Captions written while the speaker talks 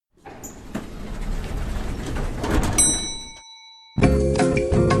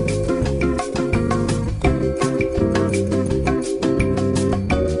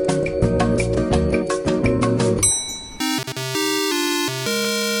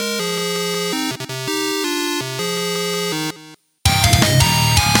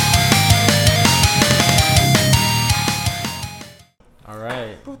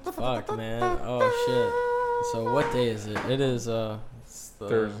It is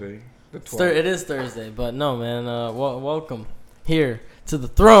Thursday. It is Thursday, but no, man. Welcome here to the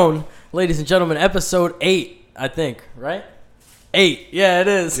throne, ladies and gentlemen. Episode 8, I think, right? 8. Yeah, it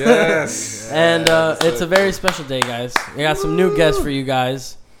is. Yes. And it's a very special day, guys. We got some new guests for you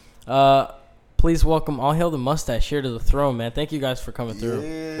guys. Please welcome All Hail the Mustache here to the throne, man. Thank you guys for coming through.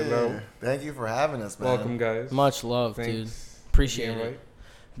 Hello. Thank you for having us, man. Welcome, guys. Much love, Thanks. dude. Appreciate it. Right.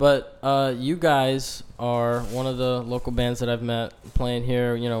 But you guys are one of the local bands that I've met playing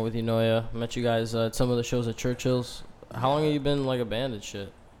here, you know, with Eunoia. Met you guys at some of the shows at Churchill's. How long have you been like a band and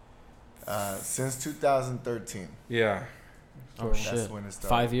shit? Since 2013. Yeah. Oh, That's shit. when it started.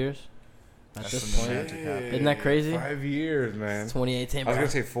 5 years? At That's this when the point? magic happened. Isn't that crazy? 5 years, man. It's 2018, I was bro. going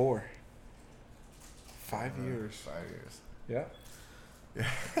to say 4. 5 years. 5 years. Yeah.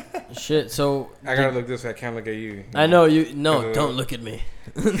 Shit, so... I got to look this way. I can't look at you. I know you... No, Cause don't look at me.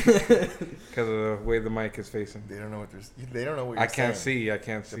 Because of the way the mic is facing. They don't know what they don't know what you're I can't saying. see. I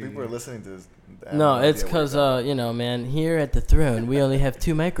can't The see. people are listening to this. they have No, it's idea what because, you're talking you know, man, here at the throne, we only have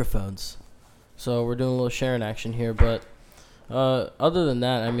 2 microphones. So we're doing a little sharing action here. But other than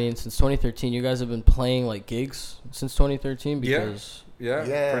that, I mean, since 2013, you guys have been playing, like, gigs since 2013? Because... Yeah,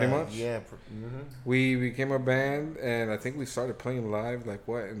 yeah, pretty much. Yeah. We became a band, and I think we started playing live, like,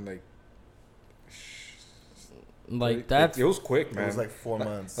 what, in, Like, that's... It was quick, It man. was like 4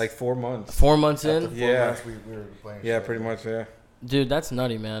 months. Like 4 months. 4 months After in? 4 Yeah. months, we were playing. Yeah, shows. pretty much, yeah. Dude, that's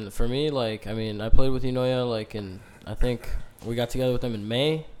nutty, man. For me, like, I mean, I played with Eunoia, like, I think we got together with them in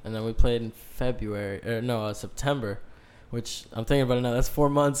May, and then we played in September, which I'm thinking about it now. That's 4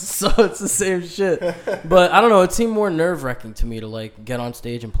 months, so it's the same shit. But I don't know. It seemed more nerve-wracking to me to, like, get on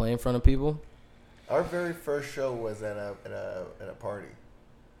stage and play in front of people. Our very first show was at a party.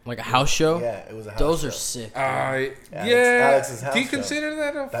 Like a house show? Yeah, it was a house Those show. are sick. Alex's house Do you show. consider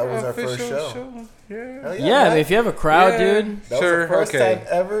that a That was our official first show. Yeah. Hell Yeah, I mean, if you have a crowd, Yeah. dude. That Sure, was the first okay. time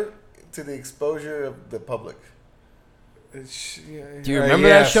ever to the exposure of the public. Do you remember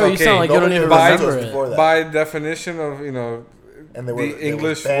that show? You sound like you don't Nobody even had listened to remember us it. before that. By definition of, you know, And there were the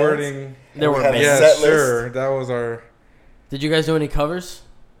English bands, wording. There and we were had a bands. Yeah, set list. sure. That was our... Did you guys do any covers?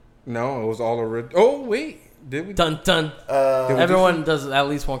 No, it was all original. Oh, wait. Did we? Dun dun. Everyone does at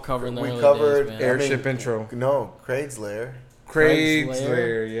least one cover in the we early covered days, man. Airship intro. No, Craig's Lair. Craig's Lair?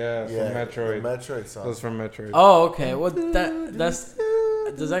 Lair, yeah, from Metroid. The Metroid song. That was from Metroid. Oh, okay. Well, does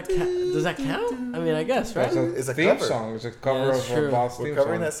that count? I mean, I guess, right? That's It's a theme cover. song. It's a cover Yeah, that's of true. a boss We're theme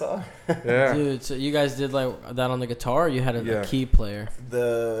covering song. that song. Yeah. Dude, so you guys did like that on the guitar, or you had a Yeah. key player?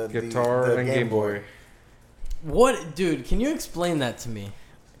 The Guitar the and Game Boy. What, dude? Can you explain that to me?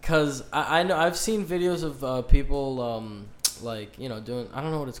 Cause I know I've seen videos of people like, you know, doing, I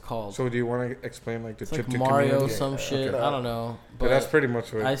don't know what it's called. So do you want to explain like the It's chip like to Mario command? some Okay. shit. I don't know. But Yeah, that's pretty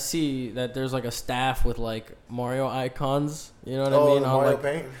much what. I see that there's like a staff with like Mario icons. You know what Oh, I mean? the On, Mario like,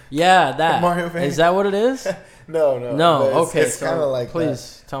 Paint? yeah, that. Mario Paint? Is that what it is? No. No. but it's, Okay. It's so kind of like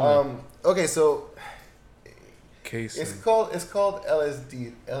please tell me. that. Okay, so Casing. it's called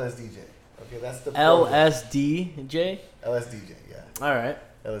LSDJ. Okay, that's the LSDJ. LSDJ. Yeah, All right.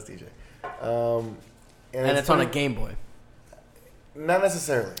 LSDJ. And it's on a pretty- Game Boy. Not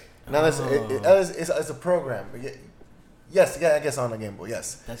necessarily. Not necessarily. Oh. It's a program. Yes, yeah, I guess on a Game Boy.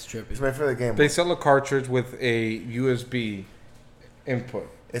 Yes, That's trippy. it's made for the Game Boy. They sell a cartridge with a USB input.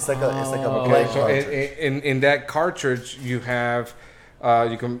 It's like a Oh. blank So cartridge. in that cartridge you have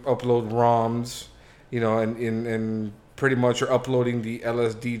you can upload ROMs, you know, and pretty much you're uploading the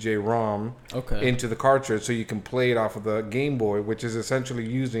LSDJ ROM Okay. into the cartridge so you can play it off of the Game Boy, which is essentially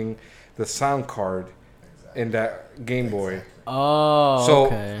using the sound card in that Game Boy. Oh. So-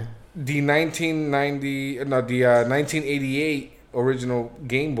 Okay. The 1988 original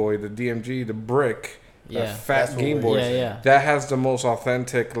Game Boy, the DMG, the brick, Yeah. that fat That's what Game we're Boy, using. Yeah. that has the most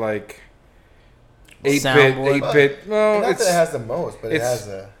authentic like 8-bit, Soundboard. 8-bit. No, Not it's that it has the most, but it it's has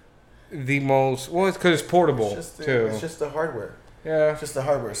a. the most. Well, it's because it's portable too. It's just the hardware. Yeah. It's just the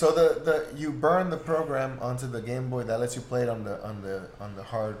hardware. So the you burn the program onto the Game Boy that lets you play it on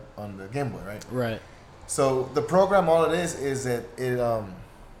the Game Boy, right? Right. So the program, all it is that it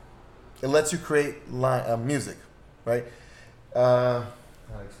lets you create music, right? How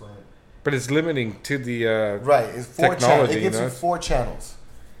to explain it? But it's limiting to the Right, it's 4 channels. Technology, It gives you you know? 4 channels.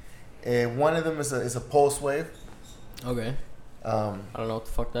 And one of them is a pulse wave. Okay. I don't know what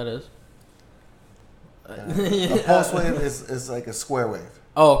the fuck that is. A pulse wave is like a square wave.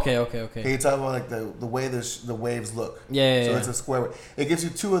 Oh, okay. Okay, you talk about like the way the waves look. Yeah. So it's a square wave. It gives you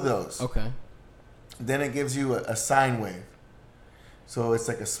 2 of those. Okay. Then it gives you a sine wave. So it's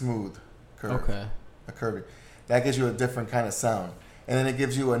like a smooth curve. Okay. A curvy. That gives you a different kind of sound. And then it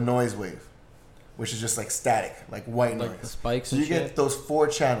gives you a noise wave. which is just like static, like white Like noise. the spikes So and you shit? get those 4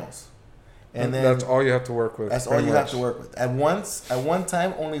 channels, and then that's all you have to work with. that's all pretty you have much. to work with. At one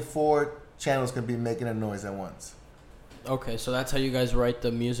time, only 4 channels can be making a noise at once. Okay, so that's how you guys write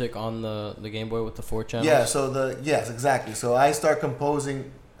the music on the Game Boy with the 4 channels? Yeah. So yes, exactly. So I start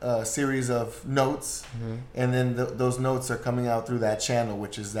composing a series of notes, and then those notes are coming out through that channel,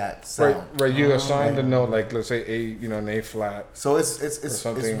 which is that sound. Right. You assign the Right. note, like let's say an A flat. So it's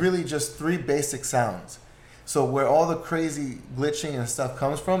something. really just 3 basic sounds. So where all the crazy glitching and stuff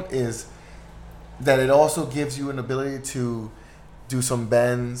comes from is that it also gives you an ability to do some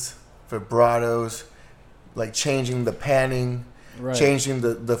bends, vibratos, like changing the panning, Right. changing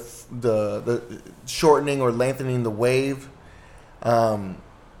the shortening or lengthening the wave,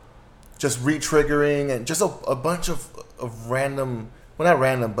 just re-triggering, and just a bunch of random, well, not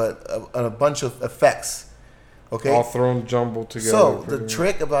random, but a bunch of effects. Okay. All thrown jumbled together. So pretty the much.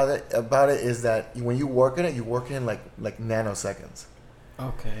 trick about it is that when you work in it, you work in like nanoseconds.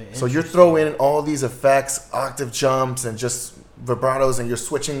 Okay. So you're throwing in all these effects, octave jumps, and just vibratos, and you're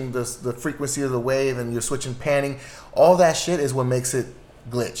switching the frequency of the wave, and you're switching panning. All that shit is what makes it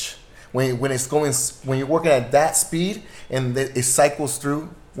glitch. When you're working at that speed and it cycles through.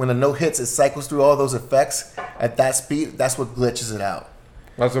 When a note hits, it cycles through all those effects at that speed. That's what glitches it out.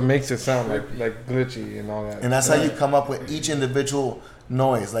 That's what makes it sound like glitchy and all that. And that's how you come up with each individual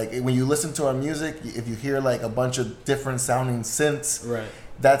noise. Like when you listen to our music, if you hear like a bunch of different sounding synths, Right.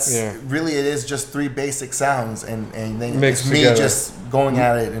 that's Yeah. really, it is just 3 basic sounds, and then Mixed it's me together. just going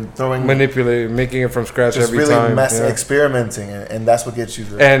at it and throwing, Manipulating, making it from scratch just every really time. Yeah. experimenting, and that's what gets you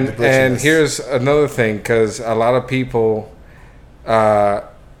the And the glitchiness. here's another thing, because a lot of people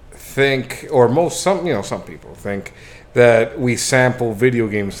think, or some people think that we sample video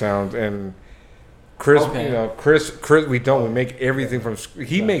game sounds, and Chris, Okay. Chris, we don't. We make everything from.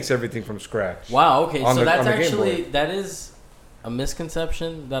 He makes everything from scratch. Wow, okay. On So the- that's on the Game actually, Boy. that is a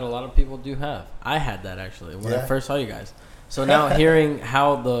misconception that a lot of people do have. I had that actually when I Yeah. first saw you guys. So now hearing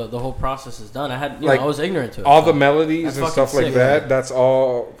how the whole process is done, Like, I was ignorant to it. All so the melodies that's and fucking stuff like sick. that. That's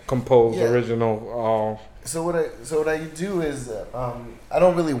all composed, Yeah. original. So what I do is I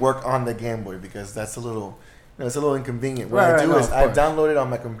don't really work on the Game Boy because that's a little, it's a little inconvenient. What Right, I right, do no, is of I course. download it on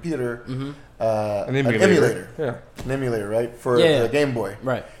my computer, Mhm. An emulator. Yeah. an emulator, right, for Yeah. the Game Boy,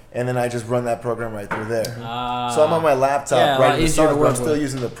 Right. and then I just run that program right through there. Ah. So I'm on my laptop yeah, a lot writing the easier to songs, but work I'm still with.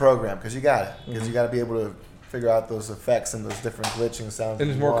 using the program because you got it, because Mhm. you got to be able to figure out those effects and those different glitching sounds. And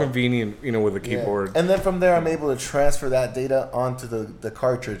it's you more want. convenient, with a Yeah. keyboard And then from there, I'm able to transfer that data onto the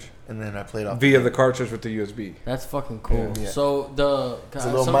cartridge, and then I play it off via the cartridge with the USB. That's fucking cool. Yeah. So It's a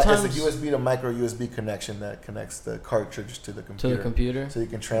little sometimes it's a USB to micro USB connection that connects the cartridge to the to computer. the computer. So you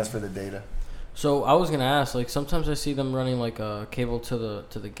can transfer the data. So I was gonna ask, like sometimes I see them running like a cable to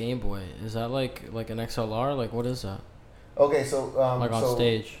the Game Boy. Is that like an XLR? Like what is that? Okay, so Like on so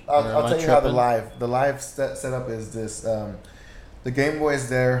stage? Or I'll am I tell you how tripping? the live setup is this. The Game Boy is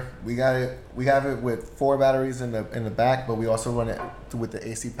there. We got it. We have it with 4 batteries in the back, but we also run it with the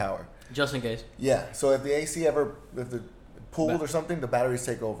AC power. Just in case. Yeah. So if the AC if the pulled or something, the batteries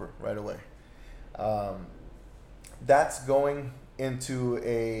take over right away. That's going into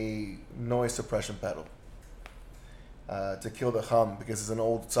a noise suppression pedal to kill the hum, because it's an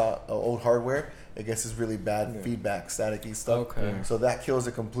old hardware. It gets this really bad Yeah. feedback, staticky stuff. Okay. Yeah. So that kills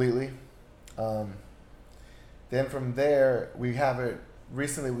it completely. Then from there, we have it.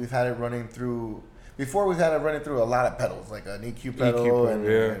 Recently, we've had it running through. Before, we've had it running through a lot of pedals, like an EQ pedal, pedal, and,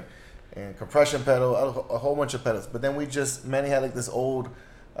 yeah. and compression pedal, a whole bunch of pedals. But then Manny had like this old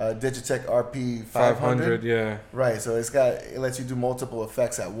Digitech RP 500. Yeah. Right, so it lets you do multiple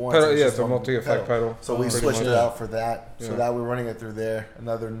effects at once. Pedal, It's yeah, just it's a one multi-effect pedal. So we Pretty switched much. it out for that. So Yeah. that we're running it through there.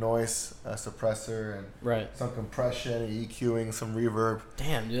 Another noise suppressor and Right. some compression, EQing, some reverb,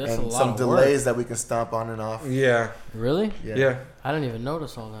 Damn, dude, that's a and lot some of delays that we can stomp on and off. Yeah. work. Really? Yeah. I didn't even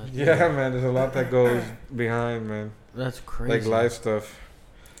notice all that. Yeah, man. There's a lot that goes behind, man. That's crazy. Like live stuff.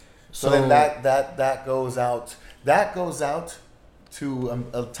 So then that goes out. That goes out to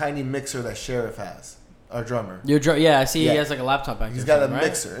a tiny mixer that Sheriff has, our drummer. Yeah, I see. Yeah. He has like a laptop back there. He's got a something, right?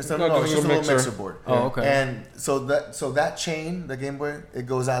 mixer. It's No, no, just it's a just a little mixer. mixer board. Oh, okay. And so that chain, the Game Boy, it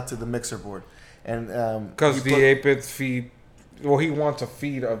goes out to the mixer board, and Because you the plug- 8-bits feed. Well, he wants a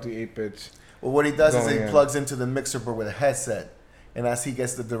feed of the 8-bits. well, what he does is going he in. plugs into the mixer board with a headset, and as he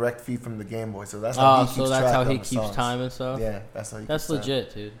gets the direct feed from the Game Boy. So that's how Oh, he keeps so that's track how of he the keeps songs. time and stuff. Yeah, that's how he. That's keeps time.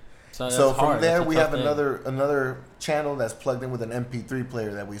 legit, dude. So So that's from hard. there, That's a we tough have thing. another channel that's plugged in with an MP3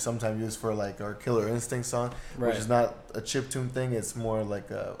 player that we sometimes use for like our Killer Instinct song, Right. which is not a chiptune thing. It's more like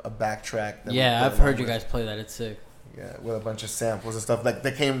a backtrack. that we Yeah, play I've heard along you with. guys play that. It's sick. Yeah, with a bunch of samples and stuff like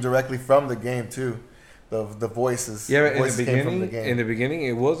that came directly from the game too. The voices. Yeah, the voices came from the game. in the beginning,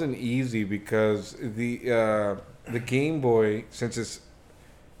 it wasn't easy because the Game Boy, since it's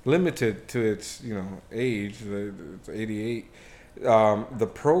limited to its age, it's 88. The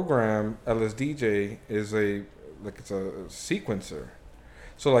program LSDJ is it's a sequencer.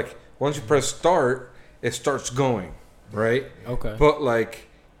 So like once you press start, it starts going, right? Okay. But like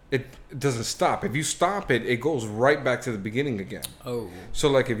it doesn't stop. If you stop it, it goes right back to the beginning again. Oh. So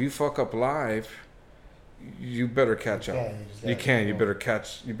like if you fuck up live, you better catch up. You better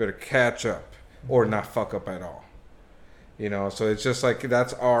catch up or not fuck up at all. So it's just like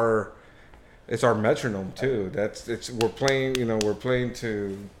it's our metronome too. We're playing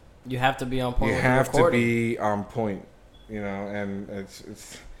to. You have to be on point. You have to be on point. And it's.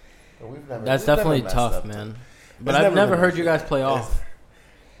 That's definitely tough, man. But I've never heard you guys play off.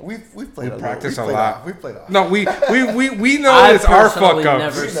 We've played. We practice a lot. We played off. No, we know it's our fuck ups.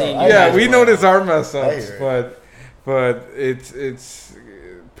 Never seen you Yeah, guys we play know off. it's our mess ups, but it's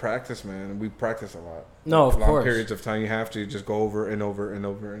practice, man. We practice a lot. No, of long course. periods of time, you have to just go over and over and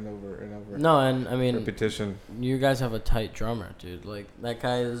over and over and over. No, and I mean, repetition. You guys have a tight drummer, dude. Like that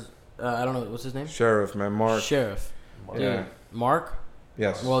guy is. I don't know what's his name. Sheriff, man, Mark. Sheriff. Dude, Yeah. Mark.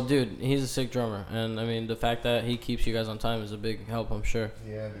 Yes. Well, dude, he's a sick drummer, and I mean the fact that he keeps you guys on time is a big help, I'm sure.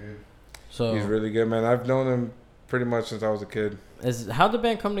 Yeah, dude. So he's really good, man. I've known him pretty much since I was a kid. How'd the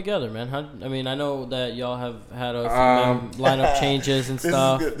band come together, man? I know that y'all have had a few lineup changes and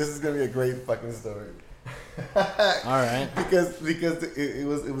stuff. This is gonna be a great fucking story. All right. Because it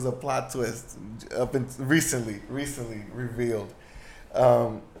was a plot twist recently revealed.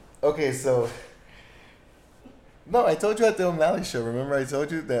 Okay, so. No, I told you at the O'Malley show. Remember, I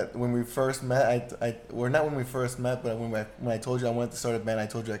told you that when we first met. Not when we first met, but when I told you I wanted to start a band, I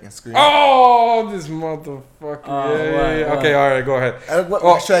told you I can scream. Oh, this motherfucker! Yeah. Okay, all right, go ahead.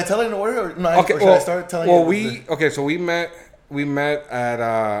 Should I tell it in order, or no? Okay, should I start telling you? So we met at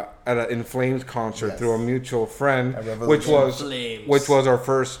an In Flames concert through a mutual friend, which was our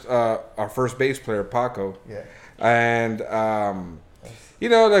first bass player, Paco. Yeah. And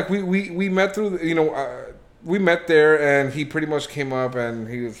like we met through we met there, and he pretty much came up and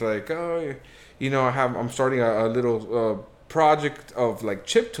he was like, oh, I'm starting a little project of like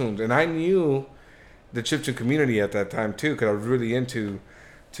chiptunes, and I knew the chiptune community at that time too, because I was really into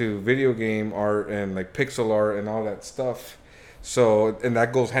video game art and like pixel art and all that stuff. So, and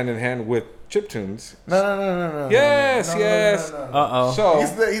that goes hand in hand with chiptunes. No. Yes. Uh-oh. So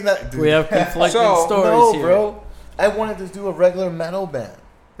he's not, we have conflicting stories no, here. bro. I wanted to do a regular metal band.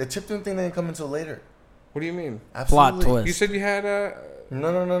 The chiptune thing didn't come until later. What do you mean? Absolutely. Plot twist. You said you had a...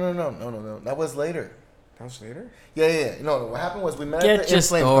 No. That was later. That was later? Yeah. No, what happened was we met at the In Get your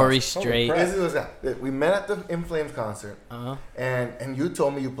Flames story concert. straight. We met at the In Flames concert, Uh-huh. and you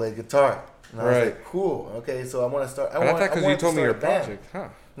told me you played guitar. And I was like, cool. Okay, so I want to start... I thought because you told me your project, huh?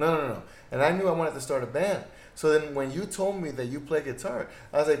 No. And I knew I wanted to start a band. So then when you told me that you play guitar,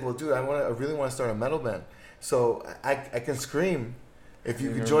 I was like, well, dude, I really want to start a metal band. So I can scream if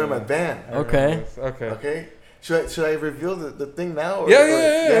you could join my band. Okay. Should I reveal the thing now?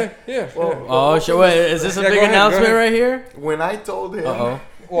 Yeah. Wait, is this a big announcement right here? When I told him...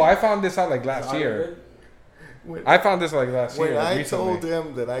 Well, I found this out like last year. When I told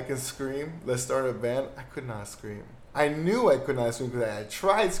him that I can scream, let's start a band, I could not scream. I knew I could not scream because I had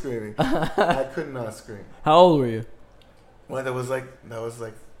tried screaming. I could not scream. How old were you? Well, that was like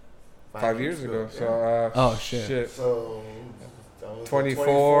 5 years ago. Yeah. So shit. So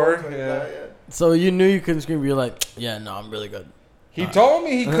 24. Yeah. So you knew you couldn't scream. You're like, yeah, no, I'm really good. He told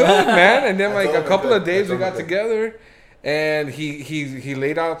me he could, man. And then like a couple of days we got together, and he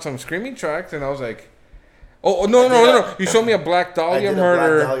laid out some screaming tracks, and I was like, oh no. You showed me a Black Dahlia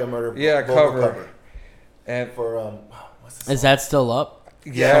Murder. Yeah, cover. And for what's the song? Is that still up?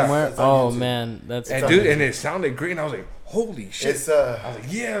 Yeah. Somewhere? Oh man, that's and dude, and it sounded great. And I was like, holy shit! I was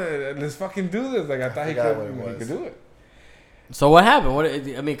like, yeah, let's fucking do this. Like I thought he could do it. So what happened?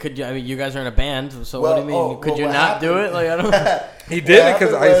 You guys are in a band. So what do you mean? Could you not do it? Like I don't. He did it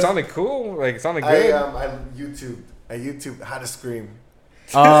because it sounded cool. Like it sounded good. I YouTube how to scream.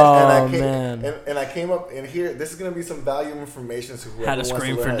 Oh man! And I came up and here. This is gonna be some valuable information. So whoever how to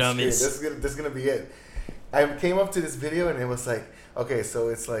scream for dummies. This is gonna be it. I came up to this video and it was like, okay, so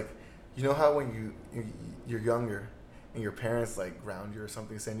it's like, you know how when you're younger and your parents like ground you or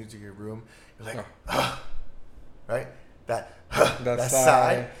something, send you to your room, you're like, right? That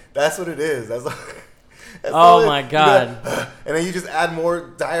sigh. That's what it is. That's oh my god! And then you just add more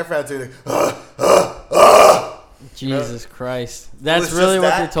diaphragm to it. Like, Jesus Christ! That's really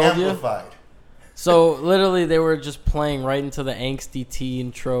what they told amplified. You. So literally, they were just playing right into the angsty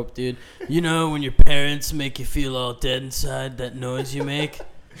teen trope, dude. You know, when your parents make you feel all dead inside, that noise you make,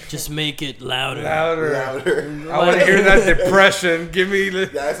 just make it louder. Louder. Louder. I want to hear that depression. Give me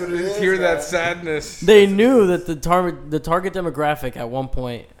That's what it is. hear man. that sadness. They knew that the target demographic at one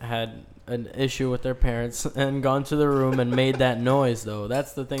point had an issue with their parents and gone to the room and made that noise. Though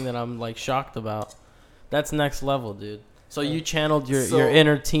that's the thing that I'm like shocked about. That's next level, dude. So you channeled your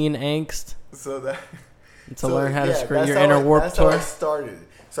inner teen angst to learn how to scream your inner warp That's tour. how I started.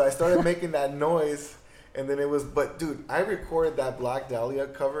 So I started making that noise, and then it was. But dude, I recorded that Black Dahlia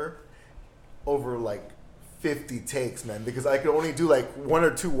cover over like 50 takes, man, because I could only do like 1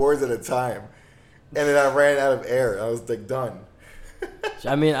 or 2 words at a time, and then I ran out of air. I was like done.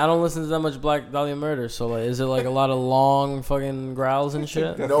 I mean, I don't listen to that much Black Dahlia Murder, so like, is it like a lot of long fucking growls and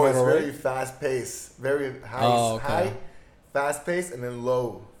shit? That's No, it's metal, very right? fast paced, very high, Oh, okay. high, fast paced, and then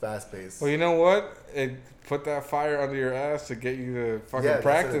low fast paced. Well, you know what? It put that fire under your ass to get you to fucking Yeah, that's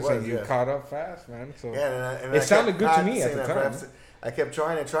what it practice, was, and you yeah. caught up fast, man. So Yeah, and It I sounded kept good to me at practicing the and time. practicing. I kept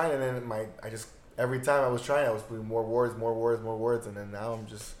trying, and then every time I was trying, I was putting more words, and then now I'm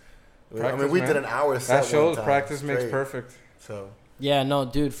just. I Practice, mean, we man. did an hour set. that shows one time practice makes straight. perfect. So Yeah, no,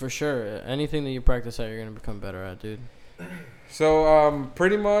 dude, for sure. Anything that you practice at, you're gonna become better at, dude. So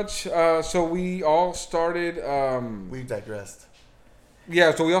pretty much, so we all started. we digressed.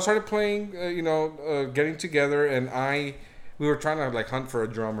 Yeah, so we all started playing. Getting together, and we were trying to like hunt for a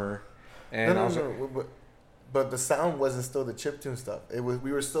drummer, and No. But the sound wasn't still the chiptune stuff.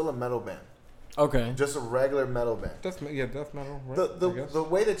 We were still a metal band, Okay. just a regular metal band. death metal. Right? I The guess. the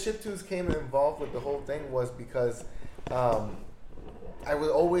way the chiptunes came involved with the whole thing was because I was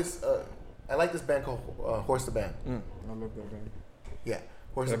always I like this band called Horse the Band. I love that band. Yeah,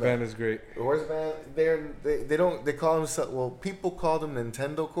 Horse That the Band. band is great. The Horse Band, they call themselves, well, people call them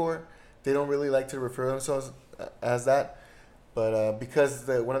Nintendo Core. They don't really like to refer themselves as that, but because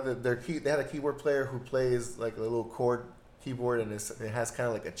they had a keyboard player who plays like a little chord keyboard, and it has kind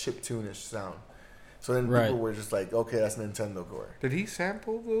of like a chiptune-ish sound. So then Right. people were just like, okay, that's Nintendo Core. Did he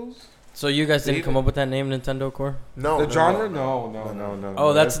sample those? So you guys didn't Either. come up with that name, Nintendo Core? No, The no, genre? no. No.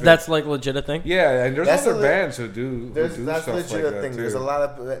 Oh, good. that's like legit a thing. Yeah, and there's That's other a- bands who do That's stuff legit like a that thing. too. There's a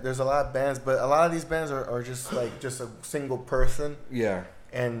lot of bands, but a lot of these bands are just like just a single person, Yeah,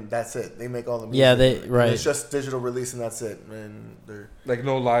 and that's it. They make all the music. Yeah, And right. It's just digital release, and that's it. And they're like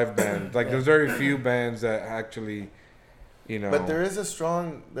no live band. Like Yeah. there's very few bands that actually, but there is a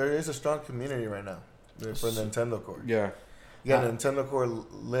strong community right now for Nintendo Core. Yeah, Yeah, Nintendo Core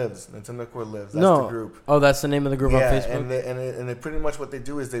lives. Nintendo Core lives. That's No. the group. Oh, that's the name of the group on Yeah, Facebook. and they pretty much what they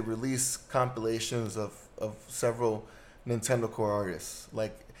do is they release compilations of several Nintendo Core artists.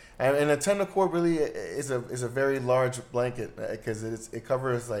 And Nintendo Core really is a very large blanket because it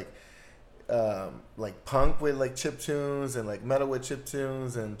covers like punk with like chip tunes and like metal with chip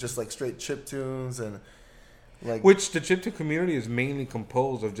tunes and just like straight chip tunes and like which the chiptune community is mainly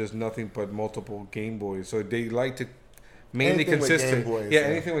composed of just nothing but multiple Game Boys. So they like to mainly Anything with consistent. Game Boys, yeah, yeah.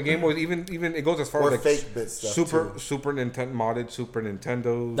 anything with Game Boys. Even it goes as far or as like fake bit stuff too. Super Nintendo modded Super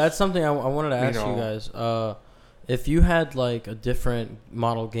Nintendos. That's something I wanted to You ask you know. guys. If you had like a different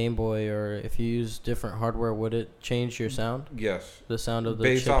model Game Boy, or if you used different hardware, would it change your sound? yes. The sound of the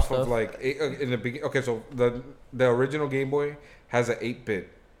Based chip off stuff? of like in the beginning. Okay, so the original Game Boy has an 8-bit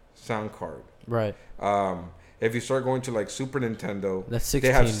sound card. Right. If you start going to like Super Nintendo, That's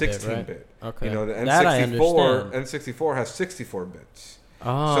they have 16-bit, 16-bit. right? Okay. You know, the That I N64 understand. N64 has 64 bits.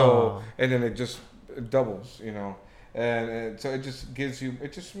 Oh. So and then it just doubles, and so it just gives you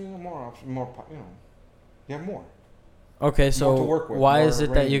more you have more Okay, more to so work with, why more is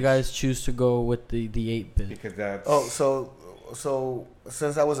it that you range. guys choose to go with the 8-bit? because that's Oh, so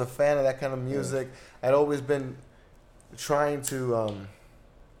since I was a fan of that kind of music, I'd always been trying to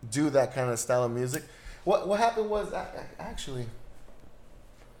do that kind of style of music. What happened was actually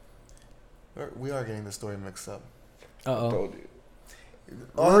we are getting the story mixed up. Uh-oh. told you.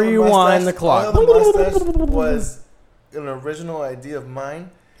 Oil Rewind the Mustache- clock. Oil the Mustache was an original idea of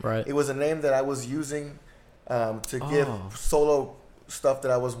mine. Right. It was a name that I was using to give Oh. solo stuff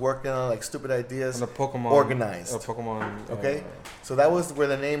that I was working on, like stupid On ideas, the Pokemon organized. Pokemon. Okay, so that was where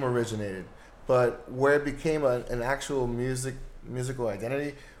the name originated. But where it became an actual musical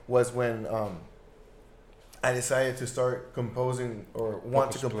identity was when I decided to start composing or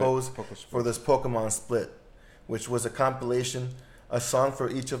want to compose for this Pokemon Split, which was a compilation, a song for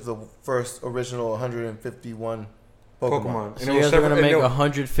each of the first original 151 Pokemon. So you guys are going to make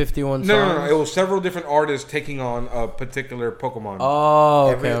 151 songs? No. It was several different artists taking on a particular Pokemon. Oh,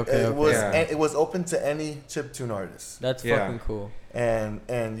 Every- okay. It was Yeah. it was open to any chiptune artist, That's Yeah. fucking cool.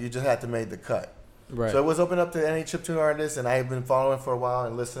 and you just had to make the cut. Right. So it was open up to any chiptune artist, and I've been following for a while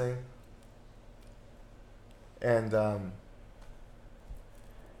and listening. And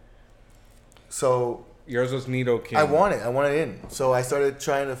so Yours was Nido King. I wanted in. So I started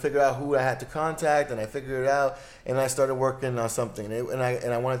trying to figure out who I had to contact, and I figured it out, and I started working on something. And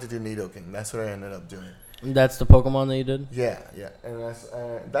I wanted to do Nido King. That's what I ended up doing. That's the Pokemon that you did? Yeah, and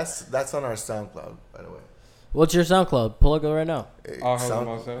that's on our SoundCloud, by the way. What's your SoundCloud? Plug it right now. All Hail the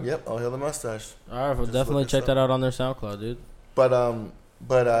Mustache? Yep, All Hail the Mustache. All right, we'll Just definitely look us check up. that out on their SoundCloud, dude. But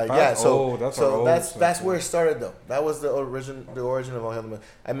yeah. So old. That's our old that's stuff, where yeah. it started though. That was the origin of All Hail the Mustache.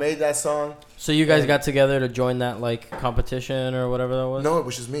 I made that song. So you guys And- got together to join that like competition or whatever that was? No, it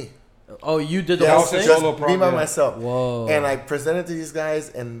was just me. Oh, you did the Yeah, whole was a thing? just solo me project. by myself. Whoa. And I presented to these guys,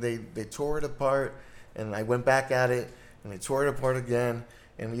 and they tore it apart. And I went back at it, and they tore it apart again.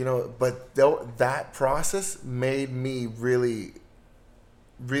 And but that process made me really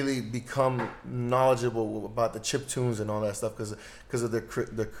become knowledgeable about the chip tunes and all that stuff because of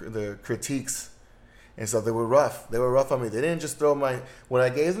the critiques and stuff. They were rough. They were rough on me. They didn't just throw what I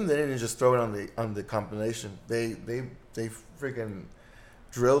gave them. They didn't just throw it on the compilation. They freaking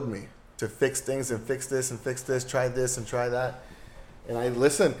drilled me to fix things and fix this and fix this, try this and try that. And I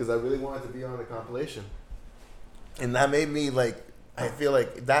listened because I really wanted to be on the compilation. And that made me I feel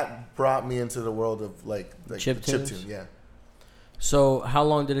like that brought me into the world of like Chip the tunes? chiptune, yeah. So how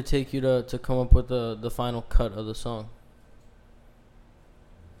long did it take you to come up with the final cut of the song?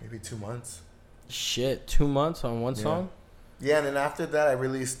 Maybe 2 months. Shit, 2 months on one Yeah. song? Yeah, and then after that I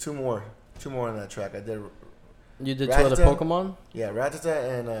released two more on that track. I did You did 2 other Ratata. Pokemon?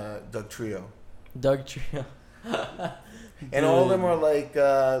 Ratata and Doug Trio. Doug Trio. And all of them are like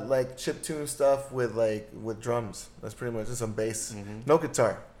chiptune stuff with drums. That's pretty much just some bass. No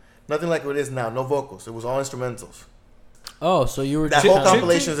guitar. Nothing like what it is now. No vocals. It was all instrumentals. Oh, so you were That just whole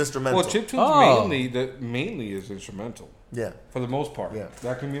compilation is instrumental. Well, chiptunes Oh. mainly is instrumental Yeah. for the most part. Yeah.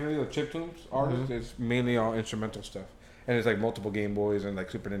 That community of chiptunes artists is mainly all instrumental stuff, and it's like multiple Game Boys and like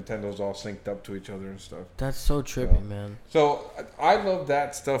Super Nintendos all synced up to each other and stuff. That's so trippy, So- man. So I love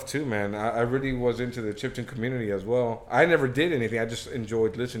that stuff too, man. I really was into the chiptune community as well. I never did anything. I just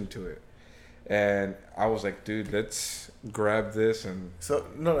enjoyed listening to it, and I was like, dude, let's grab this and So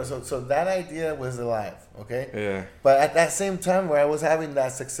so that idea was alive, okay? yeah. But at that same time where I was having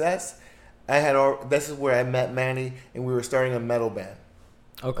that success, this is where I met Manny and we were starting a metal band.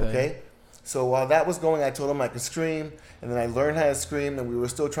 Okay. Okay? So while that was going, I told him I could scream, and then I learned how to scream, and we were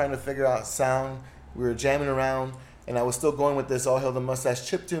still trying to figure out sound. We were jamming around, and I was still going with this All Hail the Mustache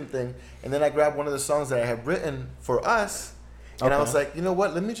chiptune thing. And then I grabbed one of the songs that I had written for us, and I Okay. was like, you know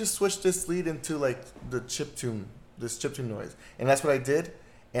what? Let me just switch this lead into like this chiptune noise. And that's what I did,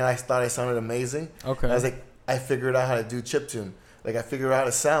 and I thought I sounded amazing. Okay. And I was like, I figured out how to do chiptune. Like I figured out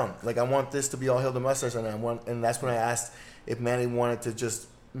a sound. Like I want this to be All Hail the Mustache, and that's when I asked if Manny wanted to just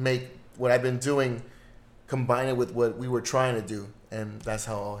make what I've been doing, combine it with what we were trying to do, and that's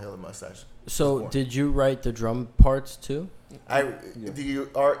how All Hail the Mustache. So born. did you write the drum parts too?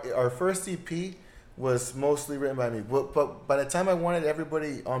 Our first EP was mostly written by me, but by the time I wanted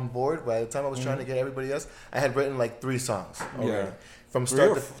everybody on board, by the time I was trying to get everybody else, I had written like 3 songs already. Yeah. From Three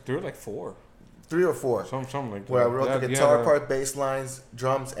start or, to three or like 4. 3 or 4, Something like that. where I wrote the Yeah, guitar yeah. part, bass lines,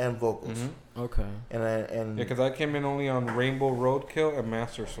 drums, and vocals. Mhm. Okay. And Yeah, because I came in only on Rainbow Roadkill and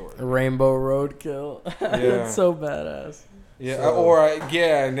Master Sword. Rainbow Roadkill. Yeah. That's so badass. Yeah, So-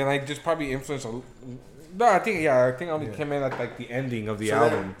 and then I just probably influenced. No, I think I only came in at like the ending of the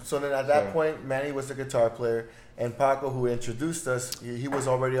album. So then at that Yeah. point, Manny was the guitar player, and Paco, who introduced us, he was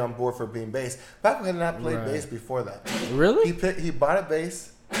already on board for being bass. Paco had not played Right. bass before that. Really? He bought a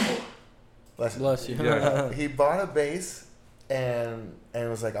bass. Bless you. Yeah. He bought a bass and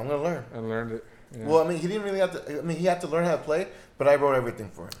was like, I'm gonna learn. I learned it. Yeah. Well, I mean, he didn't really have to. I mean, he had to learn how to play, but I wrote everything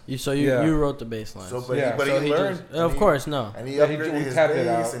for him. Yeah. You wrote the bass lines. So, but Yeah. he So learned. just- and of he- course, no. And he Yeah, upgraded we his tapped it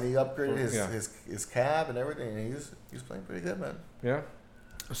bass, out. and he upgraded Yeah. his cab and everything, and he was playing pretty good, man. Yeah.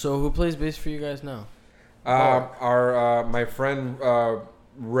 So who plays bass for you guys now? My friend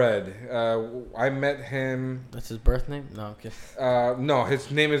Red. I met him. That's his birth name? No, I'm kidding. No, his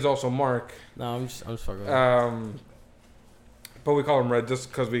name is also Mark. No, I'm just fucking with you. But we call him Red just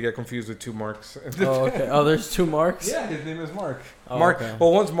because we get confused with 2 Marks. Oh, okay. Oh, there's 2 marks? Yeah, his name is Mark. Oh, Mark. okay.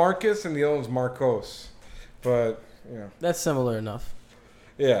 Well, one's Marcus and the other one's Marcos. But yeah. That's similar enough.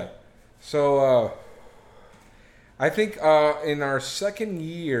 Yeah. So I think in our second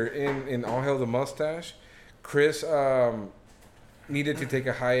year in All Hail the Mustache, Chris needed to take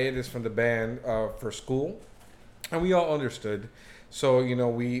a hiatus from the band for school, and we all understood. So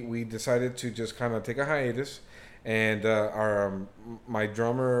we decided to just kind of take a hiatus, And my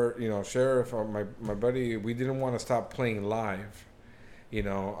drummer, Sheriff, my buddy, we didn't want to stop playing live,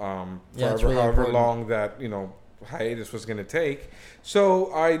 Yeah, it's for really however important. long that hiatus was going to take.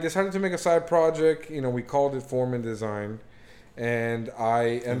 So I decided to make a side project. We called it Foreman Design, and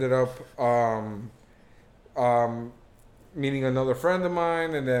I ended up meeting another friend of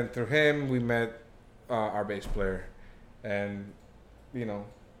mine, and then through him we met our bass player, and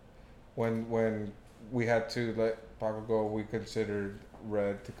when we had to let Paco go, we considered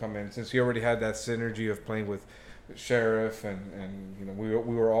Red to come in since he already had that synergy of playing with Sheriff, and we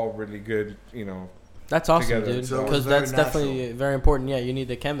were all really good, That's awesome, together. dude. So it was Because very that's natural. definitely very important. Yeah, you need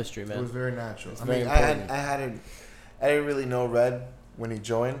the chemistry, It man. was very natural. It's I very mean, important. I didn't really know Red when he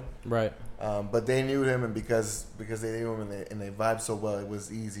joined, Right. but they knew him, and because they knew him and they vibed so well, it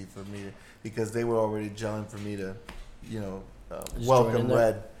was easy for me because they were already gelling for me to, Just join welcome in there.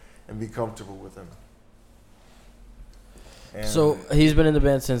 Red and be comfortable with him. And So he's been in the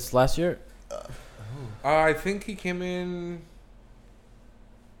band since last year. I think he came in.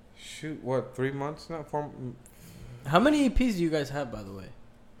 Shoot, what, 3 months now? How many EPs do you guys have, by the way?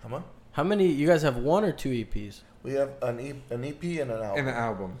 come on, How many? You guys have one or two EPs? we have an EP and an album. And an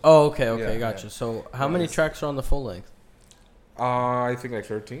album. Oh, okay, Yeah. gotcha. Yeah. So how many Nice. tracks are on the full length? I think like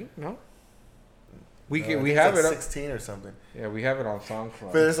 13. No, we I can, we think have it's it like up. 16 or something. Yeah, we have it on SoundCloud.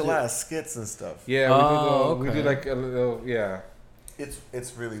 But there's a lot of skits and stuff. Yeah, Oh, we do okay. like a little,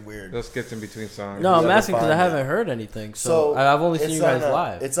 It's really weird. those skits in between songs. No, I'm never asking because I find it. haven't heard anything. So, So I've only seen it's you guys on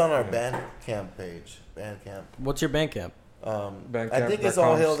live. It's on our Bandcamp page. Bandcamp. What's your Bandcamp? I think it's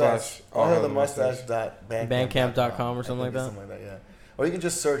all hail the mustache dot Bandcamp.com or something like that? Yeah. Or you can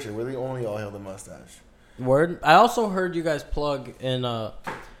just search it. We're the only all hail the mustache. Word. I also heard you guys plug in.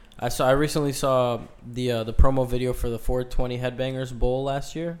 I recently saw the promo video for the 420 Headbangers Bowl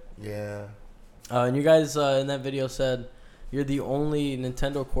last year, Yeah. and you guys in that video said you're the only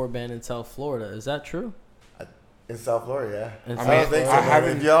Nintendo core band in South Florida. Is that true? In South Florida, yeah. In I South mean, don't think so. I man.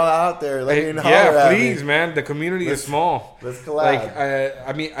 haven't- If y'all out there, let me know. Yeah, please, man. The community is small. Let's collab. Like,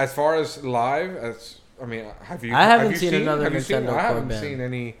 I mean, as far as live, have you? I haven't have you seen another have you seen- Nintendo I core haven't band. seen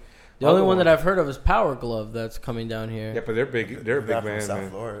any. The only other one that ones. I've heard of is Power Glove that's coming down here. Yeah, but they're big. They're a big Not from band, South man.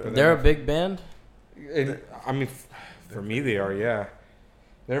 Florida. But They're a big band. I mean, for me, they are. Yeah,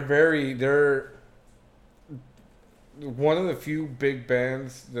 they're one of the few big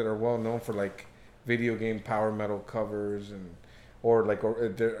bands that are well known for like video game power metal covers or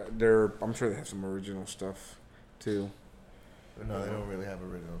they're. I'm sure they have some original stuff too. No, they don't really have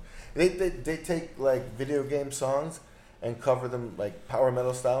original. They take like video game songs and cover them like power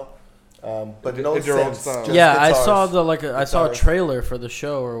metal style, but no It's their own synths, style. just Yeah, I guitars. saw I saw a Guitars. trailer for the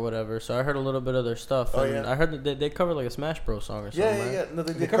show or whatever, so I heard a little bit of their stuff. Oh, and yeah. I heard that they covered like a Smash Bros song or something. Yeah, right? yeah. No,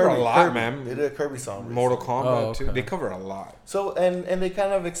 they They did cover a Kirby, lot, Kirby. man. They did a Kirby song. Mortal recently. Kombat Oh, too. okay. They cover a lot. So and they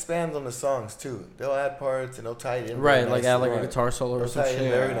kind of expand on the songs too. They'll add parts and they'll tie it in. Right, very like add nicely. like a Right. guitar solo or They'll some tie it shit.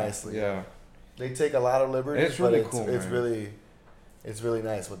 in very nicely. Yeah. They take a lot of liberties. It's really but cool, It's man. it's really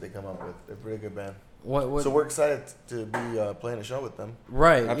nice what they come up with. They're a pretty good band. What? So we're excited to be playing a show with them.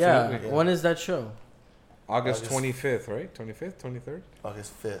 Right, yeah. Absolutely. Yeah. When is that show? August August- 25th, right? 25th, 23rd?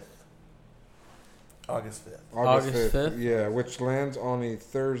 August 5th. August 5th. August 5th? Yeah, which lands on a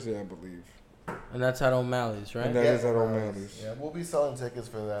Thursday, I believe. And that's at O'Malley's, right? And that is at O'Malley's. Yeah, we'll be selling tickets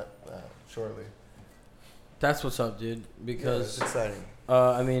for that shortly. That's what's up, dude. Yeah, Because it's exciting.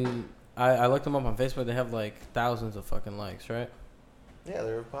 I mean, I looked them up on Facebook. They have like thousands of fucking likes, right? Yeah,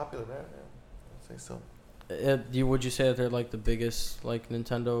 they're a popular band. Yeah. I'd say so. Would you say that they're like the biggest like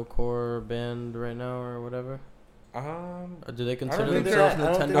Nintendo core band right now or whatever? Or do they consider think themselves they're-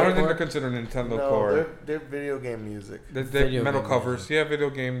 I don't Nintendo think I don't think core? they're considered Nintendo No, core. they're video game music. They're Video metal game covers. music. Yeah, video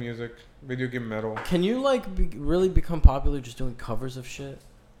game music. Video game metal. Can you like really become popular just doing covers of shit?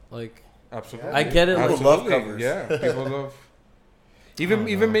 Like, Absolutely. I get it, like- People love Absolutely. covers. Yeah, people love. I don't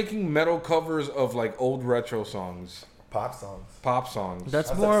Even know. making metal covers of like old retro songs, Pop songs. pop songs. that's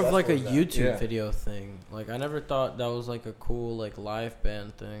How more of like a successful is YouTube Yeah. video thing. Like, I never thought that was like a cool like live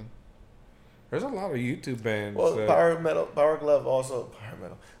band thing. There's a lot of YouTube bands. Well, that-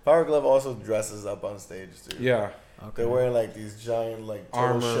 Power Glove also dresses up on stage too. Yeah. Okay. They're wearing like these giant like total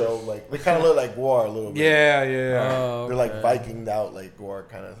Armor. show like they kind of look like Gwar a little bit. Yeah, yeah. Oh, They're like okay. Vikinged out like Gwar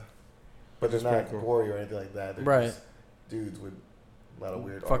kind of, but they're That's not pretty cool. gory or anything like that. They're Right. just dudes with a lot of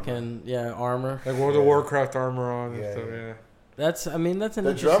weird Fucking armor. Like World of Yeah. Warcraft armor on and Yeah, stuff. yeah. Yeah. That's an The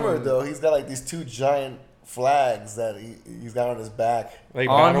interesting. drummer though, he's got like these two giant flags that he's got on his back, Like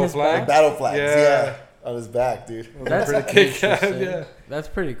On battle his flags. like battle flags. Yeah. Yeah, on his back, dude. That's pretty kick-ass, interesting. yeah. That's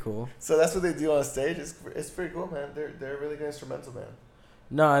pretty cool. So that's what they do on stage. It's pretty cool, man. They're a really good instrumental band.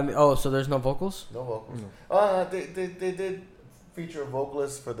 No, I mean, so there's no vocals? No vocals. No. They did feature a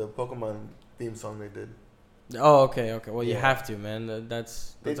vocalist for the Pokemon theme song they did. Oh, okay. Well, you Yeah. have to, man.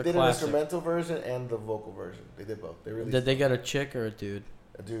 That's They a did an classic. instrumental version and the vocal version. They did both. They released Did they get a chick or a dude?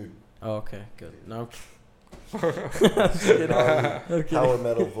 a dude. Oh, okay, good. No, Power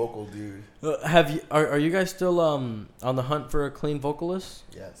metal vocal dude. have you? Are you guys still on the hunt for a clean vocalist?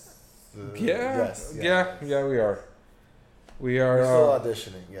 Yes. Yeah, we are. We We're are. still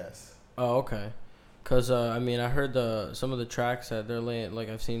auditioning. Yes. Oh, okay. Cause I mean, I heard some of the tracks that they're laying, like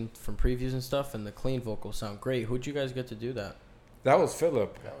I've seen from previews and stuff, and the clean vocals sound great. Who'd you guys get to do that? That was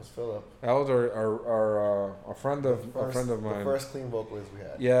Philip. That was Philip. That was our a friend of mine. The first clean vocalist we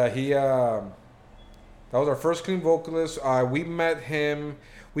had. Yeah, that was our first clean vocalist. We met him.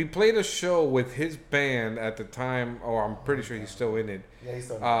 We played a show with his band at the time. Oh, I'm pretty sure he's still in it. Yeah, he's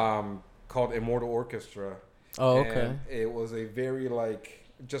still in it. Called Immortal Orchestra. Oh, okay. And it was a very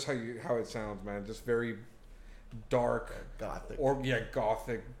just how it sounds, man. Just very dark, Gothic.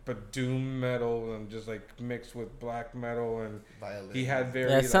 Gothic, but doom metal and just mixed with black metal, and Violin. he had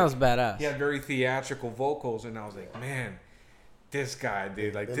very. Yeah, it sounds badass. He had very theatrical vocals, and I was like, man, this guy,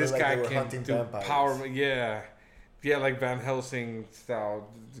 dude, They this look like guy they were can hunting do vampires. power. Yeah, like Van Helsing style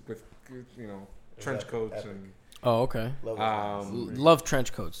with trench coats epic. and. Oh, okay. Love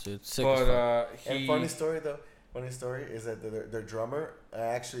trench coats, dude. Sick as fuck. But And funny story is that their drummer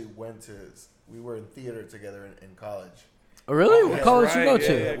actually we were in theater together in college. Oh, really? Oh, What that's college did you go right,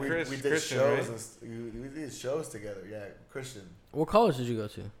 to? yeah. we did Christian, shows right? and we did shows together. Yeah, Christian, What college did you go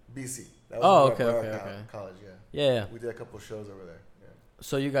to? BC. That Oh, Bar- okay, Bar- okay. College, yeah. Yeah. We did a couple of shows over there. Yeah.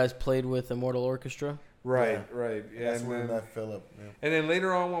 So you guys played with Immortal Orchestra? Right. And that's where we met Philip. Yeah. And then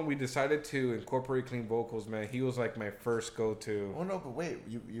later on, when we decided to incorporate clean vocals, man, he was like my first go-to. Oh no, but wait,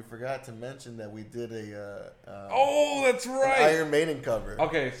 you forgot to mention that we did Oh, that's an right. Iron Maiden cover.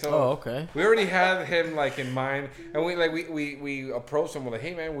 Okay, so Oh, okay. we already had him in mind, and we approached him with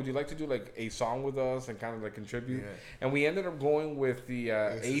hey man, would you like to do a song with us and kind of contribute? Yeah. And we ended up going with the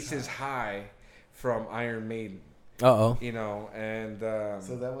Aces High from Iron Maiden. Uh-oh. And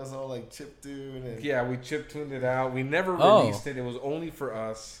So that was all chiptune and yeah, we chip-tuned it out. We never Oh. released it. It was only for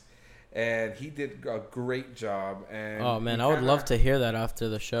us. And he did a great job. And Oh, man, we I would kinda- love to hear that after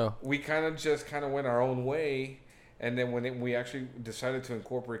the show. We kind of went our own way. And then when we actually decided to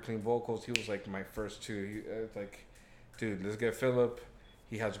incorporate clean vocals, he was my first two. It's dude, let's get Philip.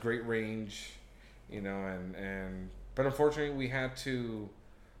 He has great range, but unfortunately we had to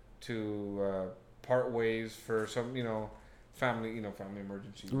part ways for some, family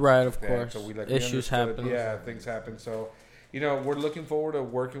emergencies. Right, of Yeah, course. so we Issues understood. happen. Yeah, things happen. So, we're looking forward to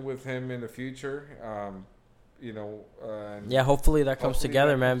working with him in the future. And Yeah, hopefully that comes Hopefully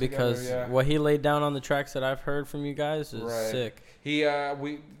together, that man, comes together, because yeah. what he laid down on the tracks that I've heard from you guys is Right. sick.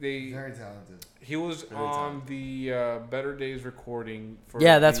 very talented. He was Very on the Better Days recording for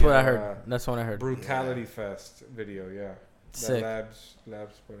Yeah, that's the, what I heard. That's what I heard. Brutality Fest video, yeah. Sick. That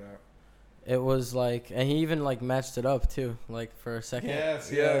Labs put out. It was and he even matched it up too, for a second. Yes,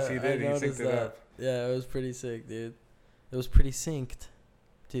 he I did. He noticed synced it up. Yeah, it was pretty sick, dude. It was pretty synced,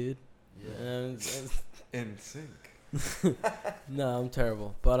 dude. Yeah. In sync. No, I'm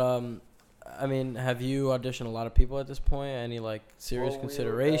terrible. But I mean, have you auditioned a lot of people at this point? Any serious Well,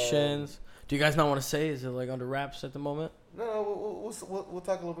 considerations? Do you guys not want to say? Is it under wraps at the moment? No, we'll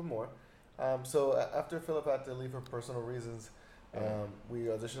talk a little bit more. So after Philip had to leave for personal reasons, we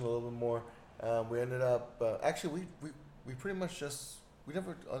auditioned a little bit more. We ended up actually we pretty much we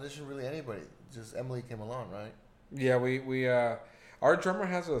never auditioned really anybody. Just Emily came along, right? Yeah, we our drummer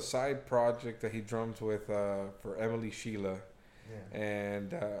has a side project that he drums with for Emily Sheila. Yeah.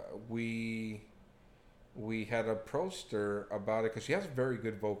 And we had approached her about it because she has very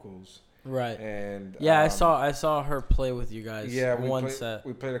good vocals. Right. And Yeah, I saw her play with you guys. yeah, one set.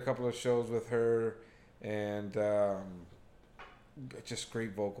 we played a couple of shows with her, and just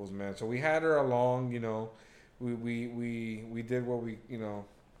great vocals, man. So we had her along. We did what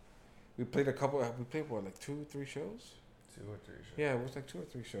we played a couple. We played 2 or 3 shows. 2 or 3 shows. Yeah, it was 2 or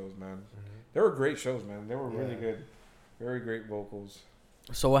 3 shows, man. Mm-hmm. They were great shows, man. They were really Yeah. good, very great vocals.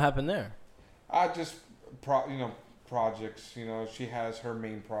 So what happened there? I just projects. She has her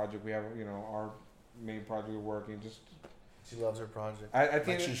main project. We have our main project we're working. Just She loves her project. at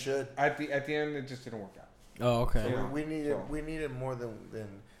the end, she should. At the end, it just didn't work out. Oh, okay. So Yeah. we needed more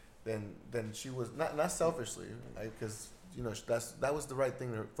than she was. Not selfishly, because that was the right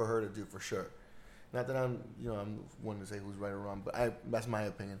thing for her to do for sure. Not that I'm one to say who's right or wrong, but that's my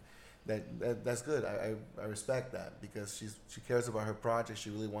opinion. that's good. I respect that because she cares about her project. She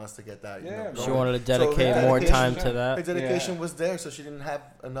really wants to get that. Yeah, She going. wanted to dedicate her more dedication- time to Her that. dedication was there, so she didn't have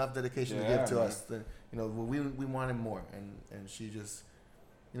enough dedication to give Yeah, to man. us. We wanted more, and she just,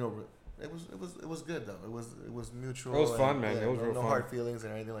 it was good though. It was mutual. It was fun, and, man. yeah, It was no, real no fun. hard feelings or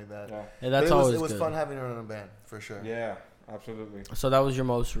anything like that. Yeah, Yeah, that's But always it was good. fun having her in a band for sure. yeah, absolutely. So that was your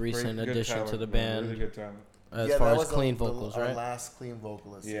most recent Great- good addition to talent, the man. band, Really good talent. as Yeah, far that as was clean vocals, our right? last clean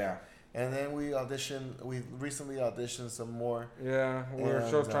vocalist. Yeah, And then we recently auditioned some more. yeah. We're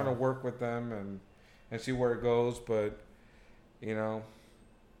still And, trying to work with them and see where it goes, but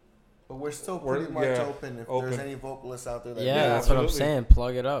But we're still We're- pretty much yeah, open. If open. there's any vocalists out there that Yeah, Yeah, that's what I'm absolutely. saying.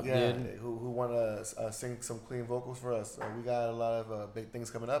 Plug it up, yeah, dude. who want to sing some clean vocals for us. We got a lot of big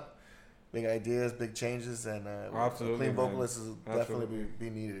things coming up, big ideas, big changes, and Absolutely, a clean man. vocalist is definitely Absolutely. be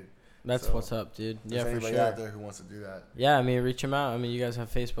needed. That's So, what's up, dude. If Yeah, there's for anybody sure. out there who wants to do that. Yeah, I mean, reach him out. I mean, you guys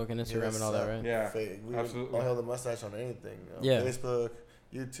have Facebook and Instagram Yes, and all that, right? Yeah, We absolutely. all hail the mustache on anything. Yeah. Facebook,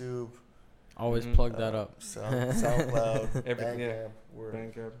 YouTube, Always Mhm. plug that up. SoundCloud, Everything, yeah. Bandcamp.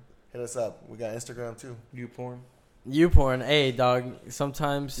 Bandcamp, Hit us up. We got Instagram too. YouPorn, YouPorn, hey, dog.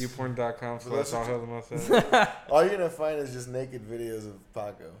 Sometimes. YouPorn.com/all hail the mustache. All you're gonna find is just naked videos of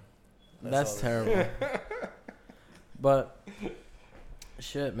Paco. That's all it terrible. But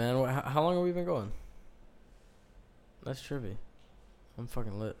shit, man. How long have we been going? That's trippy. I'm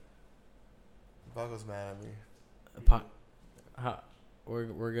fucking lit. is. Paco's mad at me.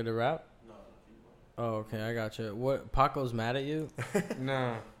 We're good to rap? No. Oh, okay, I got you. What? Paco's mad at you?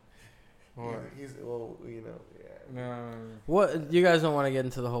 No. What? He's well, yeah. No. What? You guys don't want to get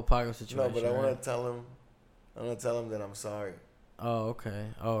into the whole Paco No, situation? but I right? want to tell him. I want to tell him that I'm sorry. Oh, okay.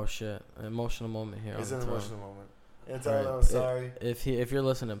 Oh shit. An emotional moment here. It's on an the emotional moment. And All tell him right. I'm sorry. If you're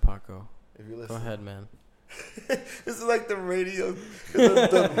listening, Paco, If you go listen. ahead, man. This is like the radio,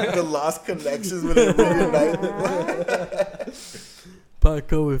 the lost connections when they reunite.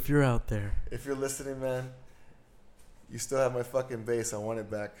 Paco, if you're out there. If you're listening, man, you still have my fucking bass. I want it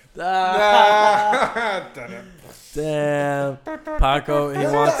back. Ah, Damn. damn. Paco, he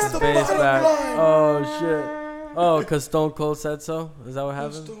wants That's his the bass bottom back. line. Oh shit. Oh, because Stone Cold said so? Is that what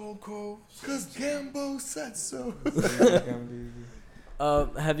happened? Stone Cold, cause Gambo said so.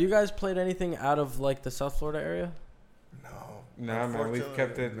 Have you guys played anything out of like the South Florida area? No. Nah, man, we've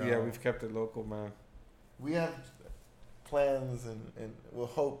kept it. Unfortunately, Yeah, no. we've kept it local, man. We have plans and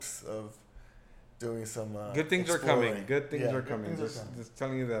hopes of doing some. Good things are exploring. coming. Good things Yeah, are good coming. things are Just, coming. just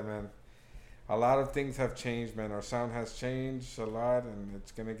telling you that, man. A lot of things have changed, man. Our sound has changed a lot, and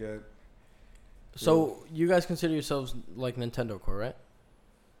it's gonna get. So you guys consider yourselves like Nintendo Core, right?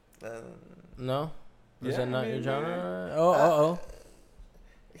 No? Is Yeah, that not I your mean, genre? Oh.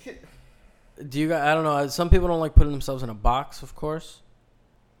 Hit- Do you guys? I don't know. Some people don't like putting themselves in a box, of course.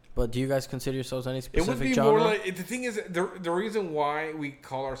 But do you guys consider yourselves any It specific would be genre? more like the thing is the reason why we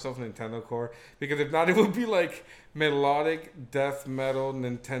call ourselves Nintendo Core, because if not, it would be like melodic death metal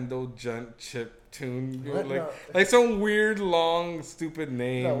Nintendo gent chip tune, What? like No. like some weird long stupid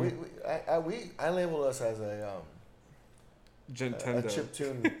name. No, I label us as a Gentendo.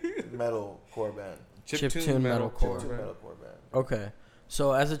 chiptune metal core band. Chiptune metalcore. Chiptune metal core band. Okay.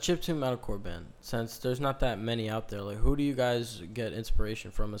 So as a chiptune metalcore band, since there's not that many out there, like who do you guys get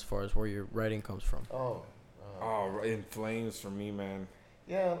inspiration from as far as where your writing comes from? Oh. Oh, In Flames for me, man.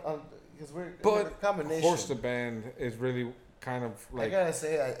 Yeah, because we're a But combination. Horse the Band is really kind of I like gotta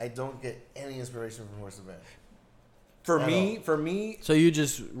say, I don't get any inspiration from Horse the Band. for at me. So you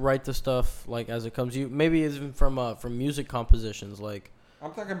just write the stuff like as it comes. You maybe even from music compositions, like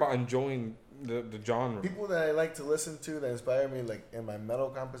I'm talking about enjoying the genre. People that I like to listen to that inspire me, like in my metal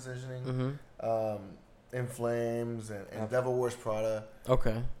compositioning, In Flames and Devil Wears Prada.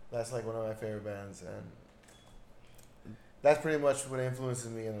 Okay. That's like one of my favorite bands, and that's pretty much what influences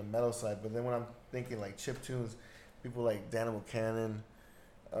me in the metal side. But then when I'm thinking like chip tunes, people like Danimal Cannon,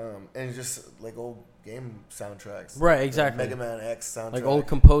 and just like old game soundtracks, Right, like exactly. Mega Man X soundtrack, Like old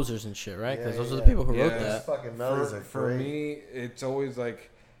composers and shit, right? Because Yeah, those are yeah. the people who Yeah. wrote Those that. fucking melodies are For great. me, it's always like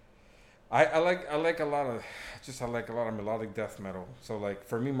I like a lot of melodic death metal. So like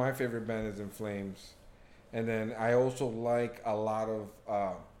for me, my favorite band is In Flames, and then I also like a lot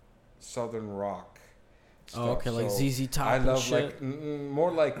of southern rock. Oh, okay, like So ZZ Top I and love shit. like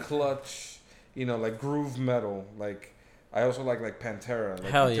more like Clutch, like groove metal. Like I also like Pantera.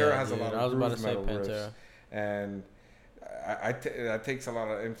 Like Hell Pantera yeah, has dude. a lot of I was about to groove say metal riffs. Pantera. And that takes a lot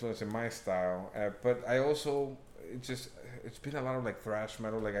of influence in my style. But I also it's been a lot of like thrash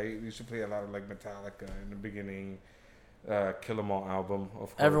metal. Like I used to play a lot of like Metallica in the beginning, Kill 'Em All album. Of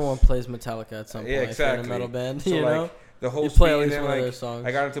course, Everyone plays Metallica at some point. Yeah, If you're in exactly. a metal band, So, you like, know. the whole You play at speed, least and one then, of like, their songs.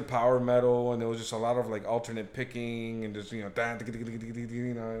 I got into power metal, and there was just a lot of like alternate picking and just you know.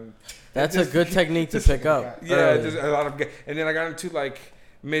 That's just- a good technique to pick up. Yeah, early. just a lot of, and then I got into like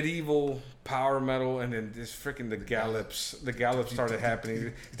medieval power metal, and then this freaking the gallops. The gallops started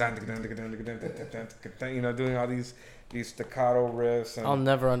happening. You know, doing all these staccato riffs. And, I'll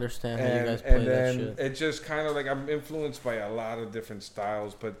never understand how you guys play and that then shit. it just kind of like I'm influenced by a lot of different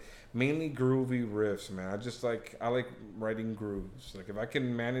styles, but mainly groovy riffs, man. I like writing grooves. Like if I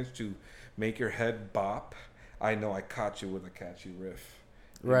can manage to make your head bop, I know I caught you with a catchy riff.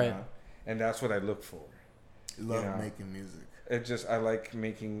 You Right. know? And that's what I look for. Love Yeah. making music. It just I like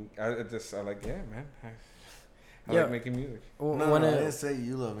making. I like yeah, man. I Yeah. like making music. When I it- didn't say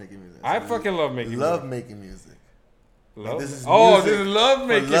you love making music. I said fucking love you making love music. making music. Love. this is Oh, music this is love for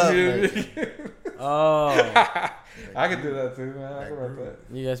making love music. oh, I can do that too, man. I can write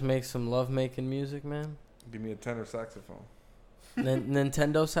that. you guys make some love making music, man. Give me a tenor saxophone.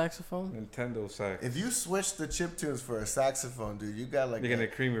 Nintendo saxophone. Nintendo sax. If you switch the chip tunes for a saxophone, dude, you got like You're gonna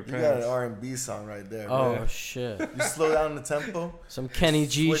cream your you got an pants. R&B song right there. Oh man. shit! You slow down the tempo. Some Kenny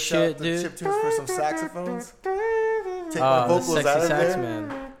G switch shit, out the dude. chip tunes for some saxophones. Take my Oh, the vocals sexy out of sax there.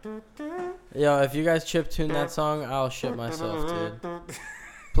 man. Yo, if you guys chip tune that song, I'll shit myself, dude.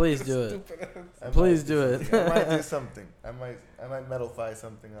 Please do it. I might Please do it. something. I might do something. I might metalify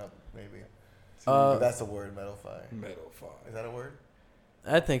something up, maybe. Uh, That's a word, metalify. Metal fire. Is that a word?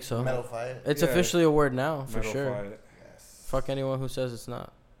 I think so. Metalify it. It's Yeah. officially a word now, for Metal sure. fire. Yes. Fuck anyone who says it's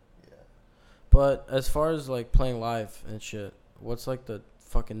not. Yeah. But as far as like playing live and shit, what's like the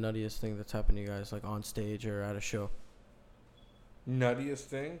fucking nuttiest thing that's happened to you guys, like on stage or at a show? Nuttiest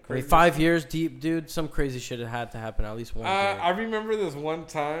thing. I mean, Craziest 5 thing? years deep, dude. Some crazy shit had to happen at least one. I remember this one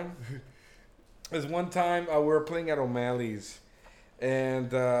time. We were playing at O'Malley's,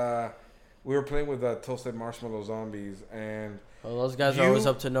 and we were playing with Toasted Marshmallow Zombies, and well, those guys are always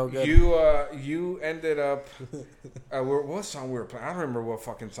up to no good. you ended up. What song we were playing? I don't remember what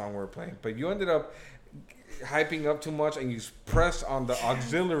fucking song we were playing, but you ended up hyping up too much, and you pressed on the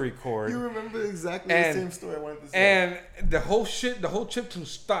auxiliary cord. You remember exactly And- the same story I wanted to say. And the whole chip tune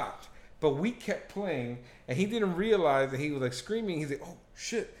stopped, but we kept playing, and he didn't realize that he was like screaming. He's like, "Oh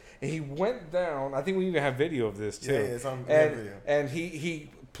shit!" And he went down. I think we even have video of this too. Yeah, it's on video. And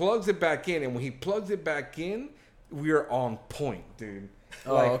he plugs it back in, and when he plugs it back in, we are on point, dude.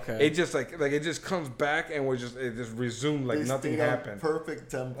 Oh, Like, okay. It just like it just comes back, and it just resumed like They nothing stayed on happened.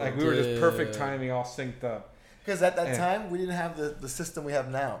 Perfect tempo. Like we were just perfect Yeah. timing, all synced up. Because at that Yeah. time, we didn't have the system we have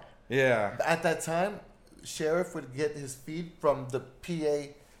now. Yeah. At that time, Sheriff would get his feed from the PA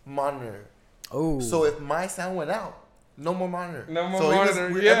monitor. Oh, So if my sound went out, no more monitor. No more so monitor.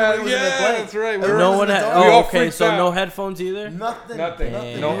 everybody Yeah, was in the yeah, blank. that's right. We Everyone no was one in the had. dark. We all Oh, okay. freaked So out. no headphones either. Nothing. Nothing.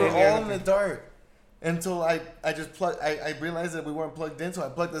 No, we were Yeah. all in the dark. Until I just plugged. I realized that we weren't plugged in, so I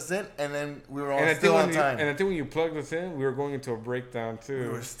plugged us in, and then we were all And I still think on when time. and I think when you plugged us in, we were going into a breakdown we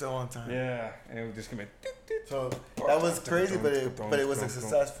too. were still on time. Yeah, and it would just come in. So that was crazy, but it was a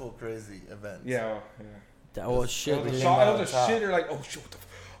successful, crazy event. Yeah, yeah. That was shit, It was a dude. shock. on It was a top. shitter. Like, oh shit! What the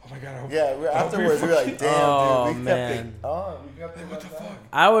oh my god! I hope- Yeah, I hope afterwards we were like, damn, Oh, dude, we man. kept it on. We kept it What the on. fuck?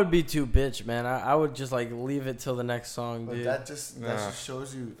 I would be too bitch, man. I would just like leave it till the next song, But dude. that just Nah.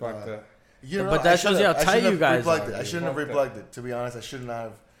 shows you. Fuck that. You know, But that I shows should've- you how I tight shouldn't you have guys replugged are, it. I dude. shouldn't have Fuck that. replugged it. To be honest, I should not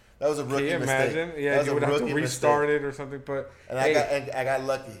have. That was a Can rookie you mistake. imagine? That Yeah, was you a would have to rookie restart mistake. it or something. But And hey, I got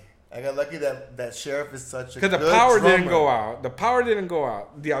lucky. I got lucky that Sheriff is such a because good the power didn't drummer. go out. The power didn't go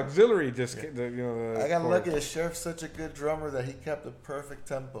out. The auxiliary just, Yeah. the I got cord. lucky that Sheriff's such a good drummer that he kept a perfect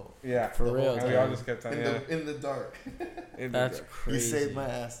tempo Yeah, For the real, whole and dude. we all just kept on. in Yeah, the in the dark. That's He crazy. saved my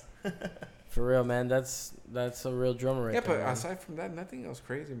ass. For real, man. That's a real drummer right yeah. there. But man. aside from that, nothing else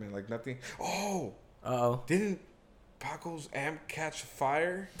crazy, man. Like nothing. Oh, Uh-oh. didn't Paco's amp catch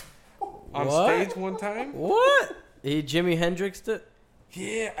fire on What? stage one time? What? He Jimi Hendrixed it?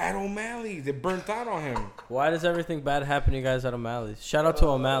 Yeah, at O'Malley's. It burnt out on him. Why does everything bad happen to you guys at O'Malley's? Shout out to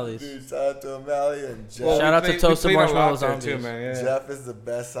O'Malley's. Dude, shout out to O'Malley and Jeff. Well, Shout out to we Toasted played a lot Marshmallow there Zombies. Too, man. Yeah, Jeff is the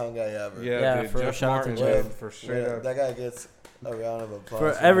best sound guy ever. Yeah, dude, for real. Jeff Shout out to Martin, Jeff. dude, for straight Yeah, up. that guy gets a round of applause.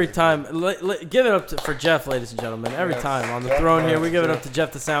 For for every everything. time. Give it up for Jeff, ladies and gentlemen. Every Yes. time. On the Jeff throne here, Martin, we give it up Jeff. to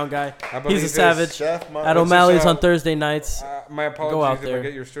Jeff the sound guy. I believe He's a this- savage. Jeff Martin. At This is, O'Malley's on Thursday nights. My apologies Go out if I there.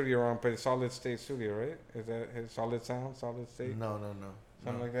 get your studio wrong, but it's Solid State Studio, right? Is that his Solid Sound, Solid State, No.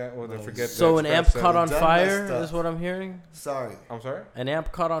 something like that? Or they No. forget. So that an amp express caught that- on Done fire messed up. is what I'm hearing? Sorry. I'm sorry. An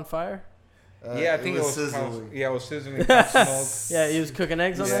amp caught on fire? Yeah, I think it was. sizzling. Yeah, it was sizzling. Kind of smoke. Yeah, he was cooking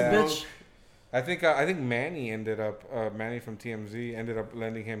eggs on that Yeah. bitch? I think Manny ended up Manny from TMZ ended up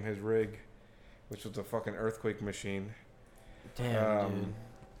lending him his rig, which was a fucking earthquake machine. Damn, dude.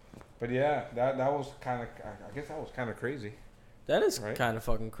 But yeah, that was kind of. I guess that was kind of crazy. That is Right? kind of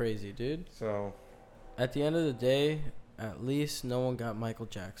fucking crazy, dude. So At the end of the day, at least no one got Michael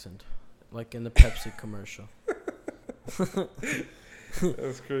Jackson, like in the Pepsi commercial.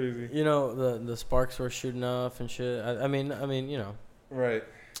 that's crazy. You know, the sparks were shooting off and shit. I mean, you know, Right.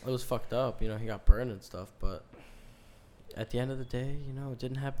 it was fucked up. You know, he got burned and stuff. But at the end of the day, you know, it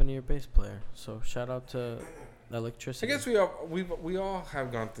didn't happen to your bass player. So shout out to I electricity. guess we all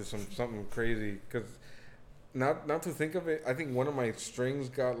have gone through something crazy because not to think of it, I think one of my strings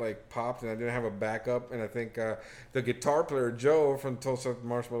got like popped and I didn't have a backup, and I think the guitar player Joe from Tulsa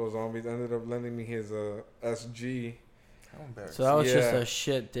Marshmallow Zombies ended up lending me his SG. How embarrassing. So that was just Yeah. a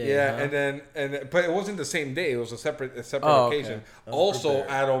shit day. Yeah, huh? but it wasn't the same day. It was a separate Oh, okay. occasion. Oh, Also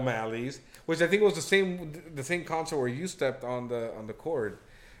prepared. at O'Malley's, which I think was the same concert where you stepped on the chord.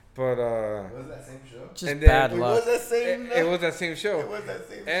 But Was that same show? Just and then- bad It luck. was that same. it was that same show. It was that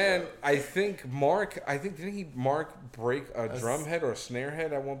same And show. I think didn't Mark break a drum head or a snare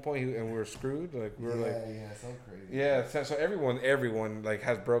head at one point, and we were screwed. Like we were so crazy. yeah. So everyone like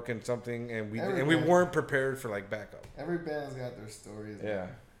has broken something, and we Everyone. weren't prepared for like backup. Every band's got their stories. Yeah.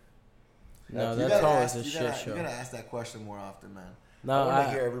 No, You that's gotta always ask- a you shit gotta- show. You gotta ask that question more often, man. No, I want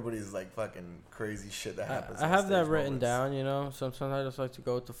to hear everybody's like fucking crazy shit that happens. I on have that stage written moments. down, you know. Sometimes I just like to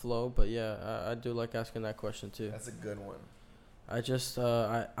go with the flow, but yeah, I do like asking that question too. That's a good one. I just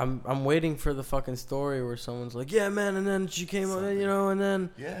I'm waiting for the fucking story where someone's like, yeah, man, and then she came on, you know, and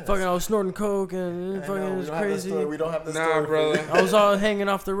then Yeah. fucking I was snorting coke and I fucking know, it we was don't have the crazy. story. We don't have the Nah, story. for brother. you. I was all hanging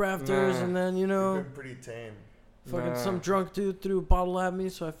off the rafters, Nah. and then you We've know, been pretty tame. fucking Nah. some drunk dude threw a bottle at me,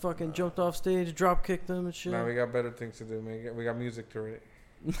 so I fucking jumped off stage, drop kicked him and shit. Now we got better things to do, man. We got music to read.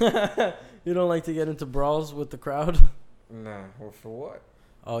 You don't like to get into brawls with the crowd? Nah, well, for what?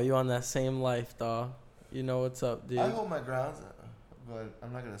 Oh, you on that same life, dawg. You know what's up, dude. I hold my grounds, but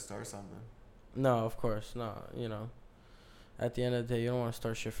I'm not gonna start something. No, of course not. You know, at the end of the day, you don't want to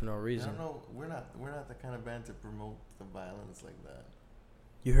start shit for no I reason. don't know. We're not the kind of band to promote the violence like that.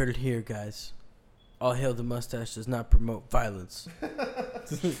 You heard it here, guys. All hail the mustache does not promote violence.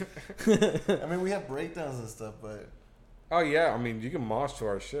 I mean, we have breakdowns and stuff, but Oh yeah, I mean you can mosh to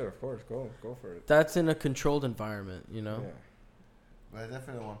our shit, of course. Go for it. That's in a controlled environment, you know. Yeah. but I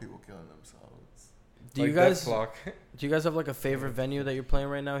definitely don't want people killing themselves. Do you Like guys Death Flock. do you guys have like a favorite venue that you're playing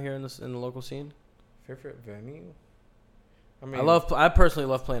right now here in the local scene? Favorite venue? I personally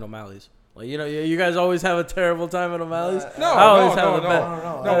love playing O'Malley's. Like, you know, you guys always have a terrible time at O'Malley's. No, I always no, have no, a no.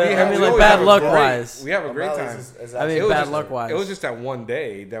 bad. No, we I have. mean, we like, always bad have a luck great- wise. We have a great O'Malley's time. is I mean, It was bad just- luck wise. It was just that one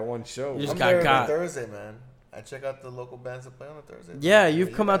day, that one show. You just I'm got there got. every Thursday, man. I check out the local bands that play on a Thursday. Yeah,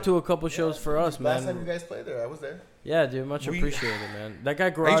 you've come out to a couple shows for us, Last time you man. guys played there, I was there. Yeah, dude, much We- appreciated, man. That guy I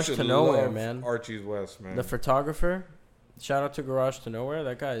Garage used to Nowhere, love man. Archie's West, man. The photographer. Shout out to Garage to Nowhere.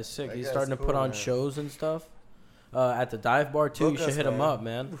 That guy is sick. That He's guy's starting to put cool, on man. shows and stuff. At the dive bar too. Book You should us, hit him man. up,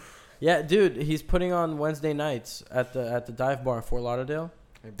 man. Yeah, dude, he's putting on Wednesday nights at the dive bar in Fort Lauderdale.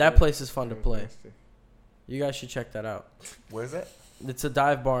 That place is fun to play. You guys should check that out. Where's that? It's a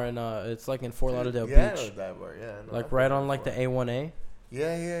dive bar in it's like in Fort Lauderdale Yeah, I know Beach. that bar. Yeah, I know. Like I've right been on there like the before. A1A.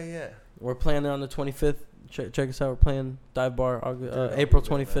 Yeah. We're playing there on the 25th. Check us out. We're playing dive bar Dude, I'll April be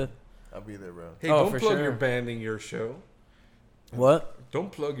there, 25th. man. I'll be there, bro. Hey, Oh, don't for plug sure. your band in your show. What?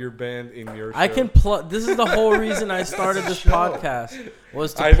 Don't plug your band in your show. I can plug. This is the whole reason I started this podcast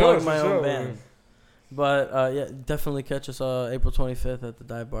was to I know, plug it's my a own show, band. man. But yeah, definitely catch us April 25th at the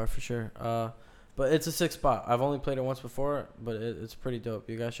dive bar for sure. But it's a sick spot. I've only played it once before, but it's pretty dope.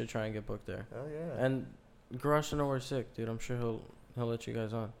 You guys should try and get booked there. Oh yeah. And Garage to Nowhere's sick, dude. I'm sure he'll let you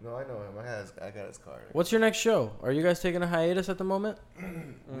guys on. No, I know him. I got his card. What's your next show? Are you guys taking a hiatus at the moment?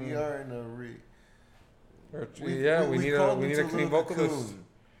 We are in a We need called a into clean little vocalist. cocoon.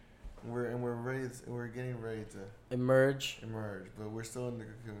 We're ready. We're getting ready to Emerge. emerge, but we're still in the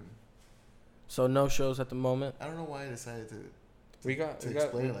cocoon. So no shows at the moment. I don't know why I decided to. We got to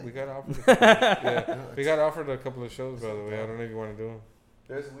explain it like we that. got offered. Yeah, No, we got offered a couple of shows, by the way. I don't know if you want to do them.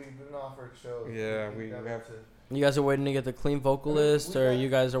 We've been offered shows. Yeah, we got have- to. You guys are waiting to get the clean vocalist, We or got- you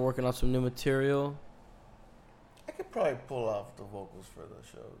guys are working on some new material? I could probably pull off the vocals for the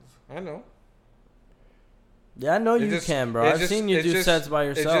shows. I know. Yeah, I know It you just- can, bro. it's I've just- seen you it's do just- sets by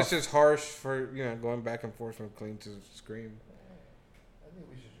It's yourself. just as harsh for going back and forth from clean to scream. I think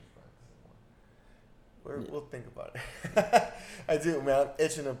we should just practice it more. We'll think about it. I do, man. I'm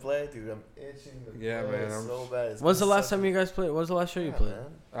itching to play, dude. I'm itching to Yeah, play man, I'm- so bad. It's When's the been last such time a- you guys played? When's the last show you Yeah, played?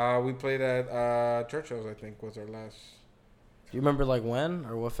 man. We played at Churchill's, I think, was our last. Do you remember like when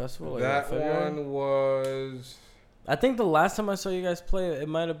or what festival? Like That February? one was I think the last time I saw you guys play, it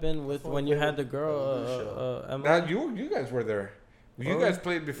might have been with That's when when you we had the played girl, Now Emily. you guys were there. You Oh, guys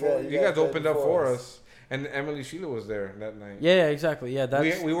played before. Yeah, you guys played opened up before for us. us, and Emily Sheila was there that night. Yeah, exactly.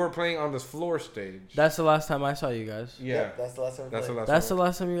 Yeah, We were playing on this floor stage. that's the last time I saw you guys. Yeah, Yep, that's the last time. that's the last. That's the one.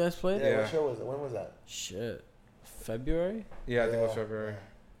 last time you guys played. Yeah, Yeah. what show was it? When was that? Shit, February. Yeah, I think it was February.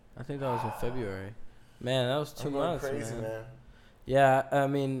 I think that was in February. Man, that was 2 I'm going months, crazy, man. Yeah, I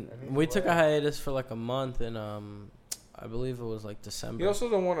mean, I need we to took play. a hiatus for like a month, and I believe it was like December. You also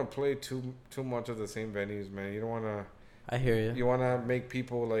don't want to play too much of the same venues, man. You don't want to. I hear you. You want to make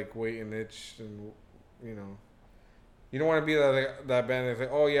people like wait and itch, and you know. You don't want to be that band that's like,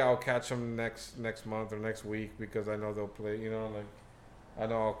 oh yeah, I'll catch them next month or next week because I know they'll play. You know, like I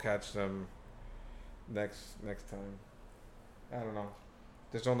know I'll catch them next time. I don't know.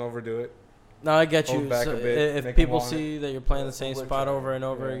 Just don't overdo it. No, I get Hold you. back So a bit, if make 'em people want see that you're playing the same We're spot trying, over and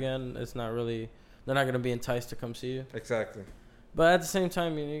over yeah. again, it's not really. They're not gonna be enticed to come see you. Exactly. But at the same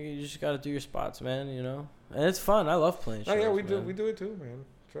time, you just gotta do your spots, man. You know, and it's fun. I love playing shows. Oh yeah, we man. do it too, man.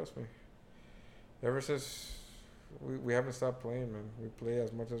 Trust me. Ever since we haven't stopped playing, man. We play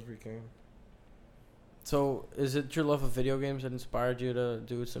as much as we can. So, is it your love of video games that inspired you to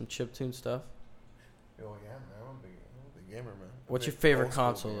do some chiptune stuff? Oh yeah, man. I'm a big gamer, man. What's your Big favorite old school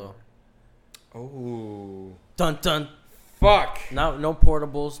console, gamer. though? Oh. Dun dun. Fuck. No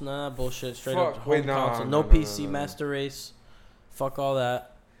portables, nah bullshit. Straight up Fuck. home Wait, no, console. no, No, no, PC, no, no. Master Race. Fuck all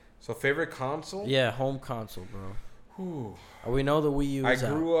that. So favorite console? Yeah, home console, bro. Whew. We know the Wii U I is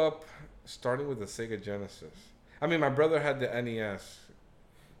out. grew up starting with the Sega Genesis. I mean, my brother had the NES,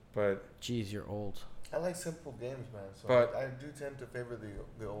 but Jeez, you're old. I like simple games, man. So But- I do tend to favor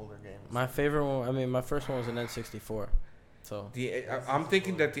the older games. My favorite one, I mean, my first one was an N64. So, I'm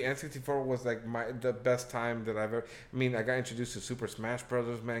thinking that the N64 was like the best time that I've ever. I mean, I got introduced to Super Smash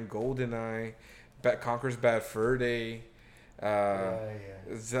Brothers, man, GoldenEye, Conker's Bad Fur Day, yeah.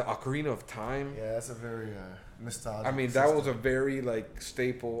 the Ocarina of Time. Yeah, that's a very nostalgic. I mean, that was a system. very like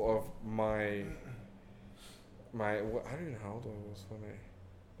staple of my. I don't even know how old I was when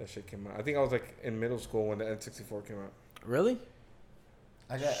that shit came out. I think I was like in middle school when the N64 came out. really?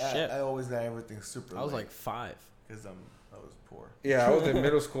 Shit. I always got everything super. I was like 5. because I was poor. Yeah, I was in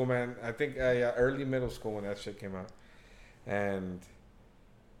middle school, man. I think early middle school when that shit came out, and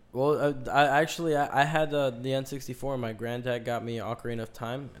Well, I had the N64. My granddad got me Ocarina of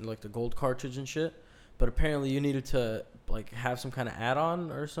Time and like the gold cartridge and shit. But apparently, you needed to like have some kind of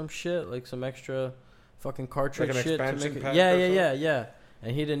add-on or some shit, like some extra fucking cartridge Like an shit to expansion make it. pack Yeah, or yeah, something? yeah.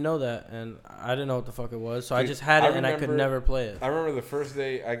 And he didn't know that, and I didn't know what the fuck it was. So I Dude, just had I it, and I could remember- never play it. I remember the first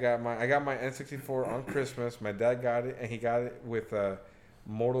day I got my N64 on Christmas. My dad got it, and he got it with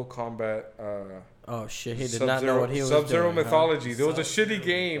Mortal Kombat. Oh shit, he did not know what he was Sub-Zero doing. huh? Mythology. It was a shitty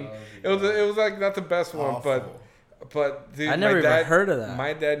game. It was like not the best one, but dude, I never my even dad, heard of that.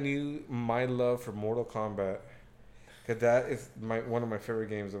 My dad knew my love for Mortal Kombat, because that is one of my favorite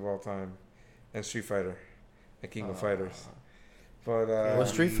games of all time, and Street Fighter, and King of Fighters. But Was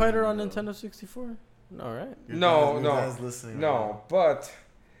Street Fighter on Nintendo 64? No, right? No, but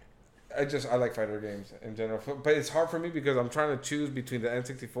I like fighter games in general. But it's hard for me because I'm trying to choose between the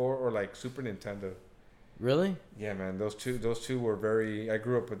N64 or like Super Nintendo. Really? Yeah, man, those two were very. I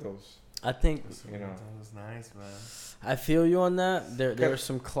grew up with those. I think You know. That was nice, man. I feel you on that. There are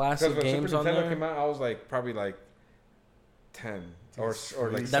some Because classic when games Super on Nintendo there. came out, I was like probably like 10 or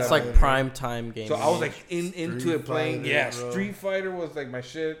like That's 7. like prime time games. So I was like into Street it playing. Fighter, Yeah, bro. Street Fighter was like my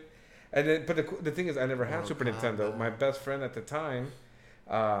shit. And then, but the thing is, I never had Mortal Super Nintendo. Kombat. My best friend at the time,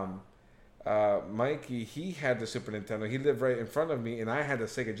 Mikey, he had the Super Nintendo. He lived right in front of me, and I had the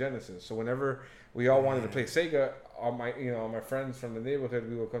Sega Genesis. So whenever we all wanted to play Sega, all my friends from the neighborhood,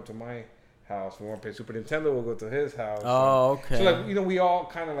 we would come to my house. We want to play Super Nintendo, we'll go to his house. Oh, okay. So like we all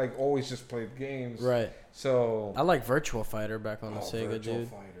kind of like always just played games. Right. So I like Virtual Fighter back on the Sega, Virtual dude.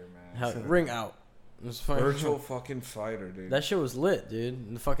 Fighter, man. How, ring out. It was fun. Virtual fucking Fighter, dude. That shit was lit, dude.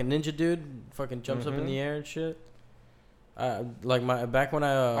 And the fucking ninja dude fucking jumps up in Mhm. the air and shit. Like back when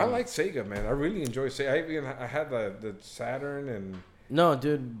I like Sega, man. I really enjoy Sega. I had the Saturn and No,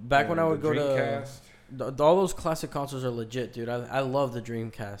 dude. Back when I would the go to Dreamcast. all those classic consoles are legit, dude. I love the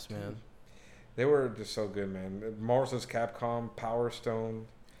Dreamcast, man. They were just so good, man. Marvel's Capcom, Power Stone,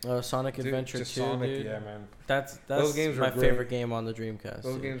 Sonic Dude, Adventure just 2, Sonic, dude. yeah, man. That's Those games my were great. favorite game on the Dreamcast.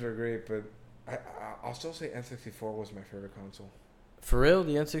 Those dude. games were great, but I'll still say N64 was my favorite console. For real,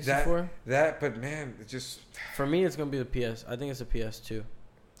 the N64. But man, it just For me, it's gonna be the PS. I think it's a PS2.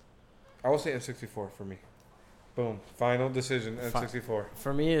 I will say N64 for me. Boom, final decision, N64.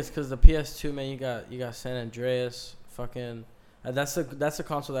 For me, it's because the PS2, man. You got San Andreas, fucking. That's the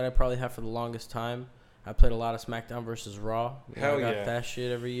console that I probably have for the longest time. I played a lot of SmackDown versus Raw. Hell I got yeah. that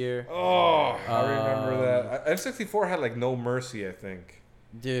shit every year. Oh, I remember that. N64 had like No Mercy, I think.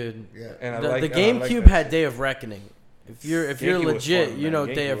 Dude, Yeah. And the I GameCube that had shit. Day of Reckoning. If you're GameCube was legit, fun, you man. know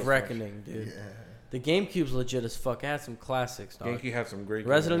GameCube Day of was Reckoning, dude. Yeah. The GameCube's legit as fuck. It had some classics, dog. GameCube had some great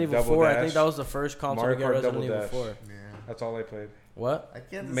Resident games. Evil Double 4, I Dash. think that was the first console Mario to get Kart Resident Double Evil Dash. 4. Yeah. That's all I played. What? I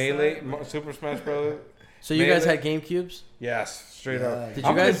can't Melee, decide. Super Smash Brothers. So you guys Melee? had GameCubes? Yes, straight Yeah. up. Did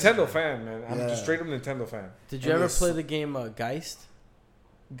I'm you a guys- Nintendo fan, man. I'm Yeah. just straight up Nintendo fan. Did you And ever this- play the game Geist?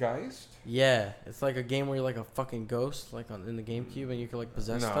 Geist? Yeah, it's like a game where you're like a fucking ghost, like in the GameCube, and you can like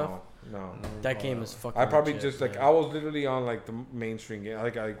possess stuff. No. That game is fucking. I probably legit, just like man. I was literally on like the mainstream game,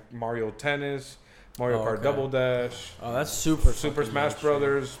 like Mario Tennis, Mario Oh, Kart okay. Double Dash, Oh, that's super. Super fucking Smash mainstream.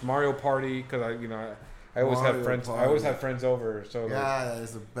 Brothers, Mario Party, because I always have Mario friends. I Party. always have friends over. So like, Yeah, that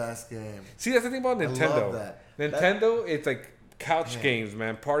is the best game. see, that's the thing about I Nintendo. love that. Nintendo, it's like couch Yeah. games,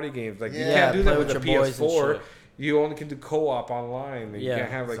 man, party games. Like you Yeah, can't do play that with with the your boys and PS4. shit. You only can do co-op online. You Yeah. can't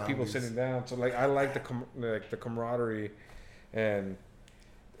have like people Zombies. sitting down. So like I like the camaraderie, and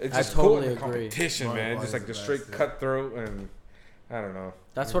it's I just totally cool in the agree. competition, Mario man. Party's Just like the the straight best, yeah. cutthroat, and I don't know.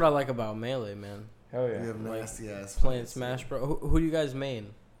 That's what I like about Melee, man. Hell You yeah. have Like, nasty ass Playing fights. Smash Bro. Who do you guys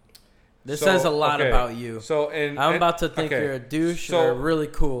main? This So, says a lot okay, about you. So in I'm about to think okay, you're a douche so or really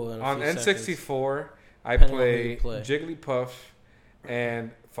cool. In a on few N64, seconds. I Depending on who you play play. Jigglypuff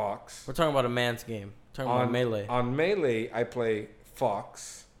and Fox. We're talking about a man's game. We're talking about Melee. On Melee, I play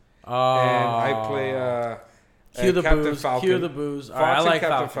Fox, Oh. and I play Cue the Captain booze. Falcon. Cue the booze. All Fox right, I and like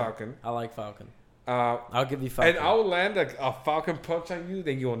Captain Falcon. I like Falcon. Uh, I'll give you Falcon. and I'll land a Falcon punch on you,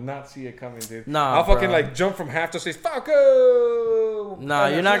 then you will not see it coming, dude. Nah, I'll fucking bro. like jump from half to say Falcon. Nah,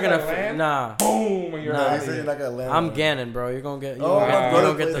 And you're as not soon as gonna. I land, Nah. boom, and you're Nah, No, out you of said you're here. not gonna land. I'm on it. Ganon, bro. You're gonna get. You Oh, gonna my get, you brother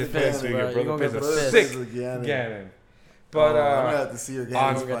gonna get the plays fist, Ganon. bro. Your You're gonna get brother the plays fist. sick. Ganon. Ganon. But I'm gonna have to see your on-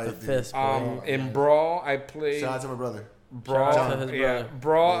 Ganon You get the fight, dude. fist, bro. in Brawl, I play Shout out to my brother. Brawl. Shout out to his Yeah,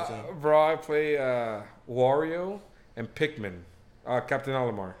 brother. Brawl. I play Wario and Pikmin. Captain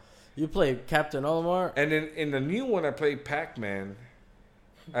Olimar. You play Captain Olimar. And then in the new one, I play Pac-Man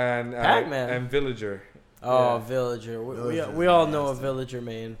and Pac-Man? and Villager. Oh, Yeah. Villager. Villager's We all know a nasty. Villager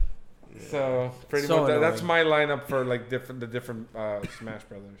main. So pretty So much that's my annoying. lineup for like the different Smash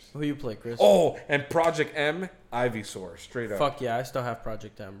Brothers. Who you play, Chris? Oh, and Project M, Ivysaur, straight up. Fuck yeah, I still have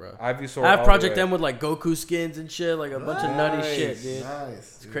Project M, bro. Ivysaur. I have all Project the way. M with like Goku skins and shit, like a bunch of nutty Nice. shit, dude.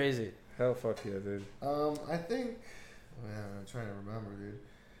 Nice. It's crazy. Hell, fuck yeah, dude. I think. Man, I'm trying to remember, dude.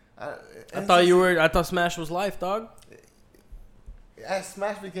 I thought Smash was life, dog.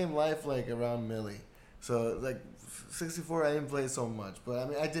 Smash became life like around Melee, so like 64. I didn't play it so much, but I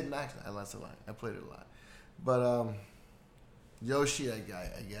mean I didn't actually. That's a lie. I played it a lot, but Yoshi, I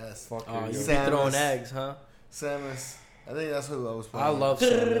guess. Fuck Oh, yeah, you yo. be Samus. throwing eggs, huh? Samus. I think that's who I was playing. I love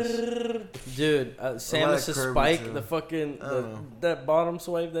Samus. Dude, Samus' Kirby, spike, too. the fucking I don't know. that bottom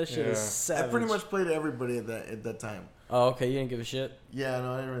swipe, that shit is Yeah. savage. I pretty much played everybody at that time. Oh, okay, you didn't give a shit. Yeah,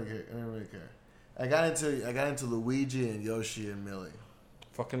 no, I didn't really care. I got into Luigi and Yoshi and Melee.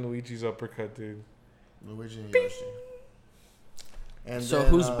 Fucking Luigi's uppercut, dude. Luigi and Yoshi. And So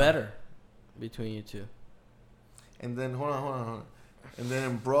then, who's better between you two? And then hold on. And then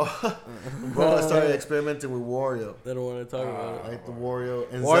in Brawl, I started experimenting with Wario. They don't want to talk about it. Like the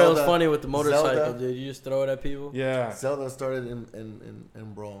Wario and Wario's Zelda. funny with the motorcycle, Zelda. dude. You just throw it at people. Yeah. Zelda started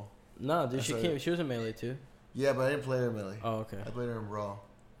in Brawl. No, dude, I she saw came. it. She was in Melee too. Yeah, but I didn't play her in Melee. Oh, okay. I played her in Brawl.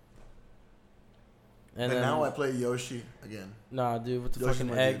 And But then now I play Yoshi again. nah, dude, with the Yoshi's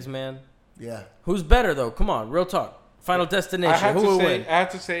fucking my eggs, dude. man. Yeah. Who's better though? Come on, real talk. Final I Destination. have Who to will say, win? I have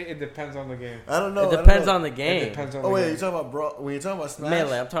to say, it depends on the game. I don't know. It I don't depends know. on the It game. depends on Oh the wait, game. you talking about Brawl? When you're talking about Smash?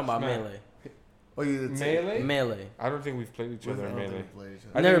 Melee. I'm talking about Smash. Melee. Oh, you did say- Melee? Melee. I don't think we've played each I other don't in think Melee. we played each I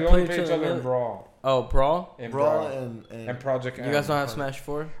other. Never think we only played played each each other other in in Brawl. Oh, Brawl. In Brawl Brawl. and Project M. You guys don't have Smash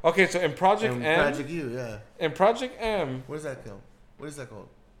 4? Okay, so in Project and M, Project U, yeah. in Project M, What is that called? What is that called?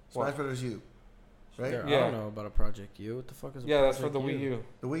 What? Smash Brothers U, right? There- I Yeah. don't know about a Project U. What the fuck is? A yeah, that's for Project the Wii U.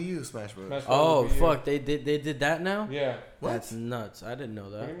 The Wii U Smash Bros. Smash Oh Brothers Wii U. fuck! They did that now. Yeah. What? That's nuts. I didn't know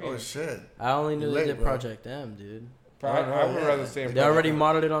What do that. you mean? Oh shit! I only knew You're they late, did bro. Project M, dude. I would yeah. rather say in They Project already M.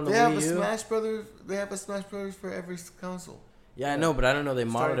 modded it on the They have a Wii U. Smash Brothers. They have a Smash Brothers for every console. Yeah, I know, but I don't know they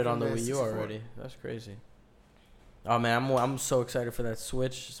modded Starting it on the from the Wii U 64. already. That's crazy. Oh man, I'm so excited for that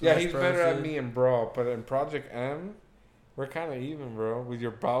Switch. Yeah, Smash he's Bros, better at dude. me in Brawl, but in Project M, we're kind of even, bro. With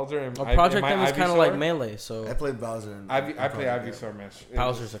your Bowser and Oh, Project and M my is kind of like Ivysaur. Melee, I so played Bowser. And I play Project M. Ivysaur, man.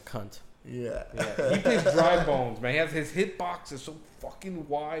 Bowser's a cunt. Yeah. Yeah. He plays dry bones, man. He has his hitbox is so fucking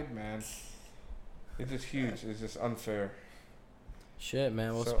wide, man. It's just huge. It's just unfair. Shit,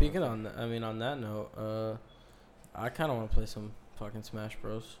 man. Well, So- speaking on that note, I kind of want to play some fucking Smash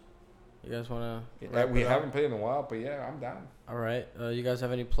Bros. You guys want to? Yeah, we haven't played in a while, but yeah, I'm down. All right. You guys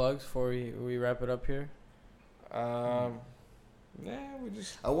have any plugs before we wrap it up here? Yeah, we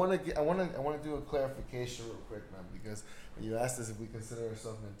just. I want to do a clarification real quick, man, because when you asked us if we consider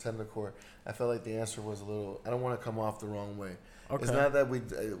ourselves Nintendo Core, I felt like the answer was a little. I don't want to come off the wrong way. Okay. It's not that we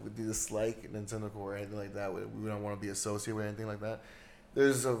dislike Nintendo Core or anything like that. We don't want to be associated with anything like that.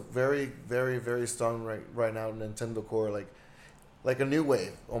 There's a very, very, very strong right now Nintendo Core, like a new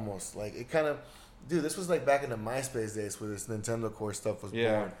wave almost. Like it kind of, dude. This was like back in the MySpace days where this Nintendo Core stuff was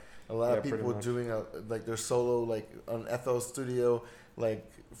born. A lot of people doing like their solo, like on FL Studio, like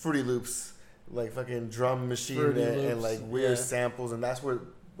Fruity Loops, like fucking drum machine and like weird samples, and that's where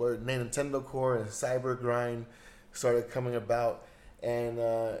Nintendo Core and Cyber Grind started coming about, and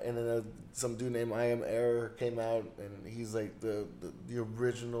then some dude named I Am Error came out, and he's like the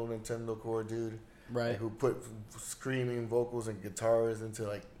original Nintendo Core dude, right? Like, who put screaming vocals and guitars into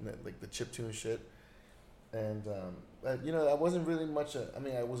like the chiptune shit. And I wasn't really much. I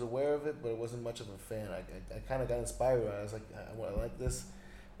mean, I was aware of it, but I wasn't much of a fan. I kind of got inspired by it. I was like, I like this.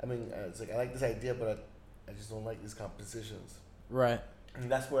 I mean, it's like I like this idea, but I just don't like these compositions. Right. And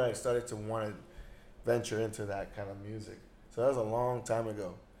that's where I started to want to venture into that kind of music. So that was a long time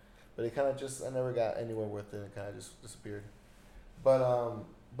ago, but it kind of just I never got anywhere with it. It kind of just disappeared. But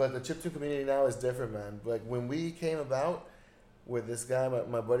the chiptune community now is different, man. Like when we came about with this guy,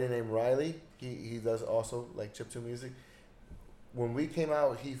 my buddy named Riley. He does also like chiptune music. When we came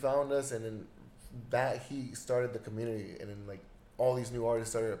out, he found us, and then that he started the community, and then like all these new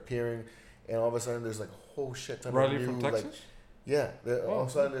artists started appearing, and all of a sudden there's like a whole shit ton Riley of new from Texas? like all of a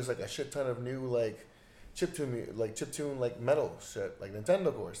sudden there's like a shit ton of new like chiptune like metal shit, like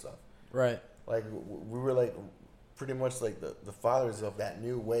Nintendo Core stuff. Right. Like we were like pretty much like the fathers of that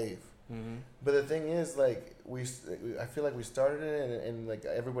new wave. Mm-hmm. But the thing is, like I feel like we started it, and like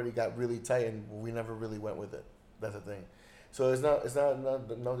everybody got really tight, and we never really went with it. That's the thing. So it's not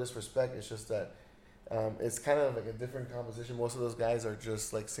no disrespect. It's just that it's kind of like a different composition. Most of those guys are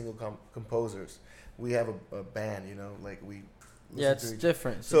just like single composers. We have a band, like we. It's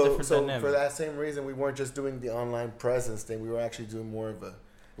different. It's so a different dynamic. For that same reason, we weren't just doing the online presence thing. We were actually doing more of a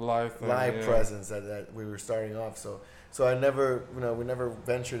live presence that we were starting off. So I never, we never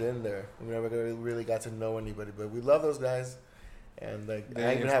ventured in there. We never really got to know anybody. But we love those guys, and like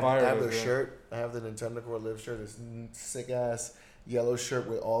I even have their shirt. I have the Nintendo Core Live shirt. This sick ass yellow shirt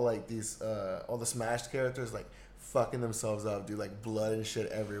with all like these all the Smash characters like fucking themselves up, dude. Like blood and shit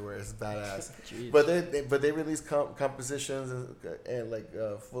everywhere. It's badass. But they release compositions and like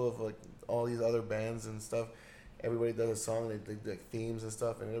full of like all these other bands and stuff. Everybody does a song. They do like themes and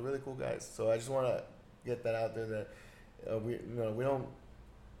stuff, and they're really cool guys. So I just want to get that out there that. We don't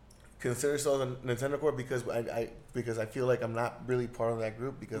consider ourselves a Nintendo Core because I feel like I'm not really part of that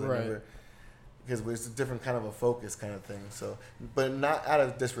group because it's a different kind of a focus kind of thing. So, but not out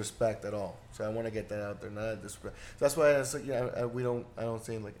of disrespect at all. So I want to get that out there, not out of disrespect. So that's why I don't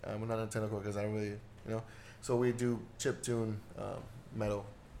say like I'm not Nintendo Core because I don't really So we do chiptune metal.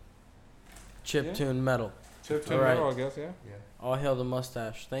 Chiptune metal. Chiptune metal, I guess. Yeah. All hail the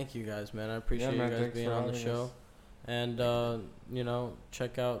mustache. Thank you guys, man. I appreciate you guys being on the show. And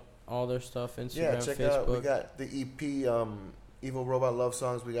check out all their stuff. Instagram, check Facebook. out. We got the EP, Evil Robot Love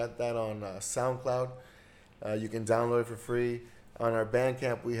Songs. We got that on SoundCloud. You can download it for free. On our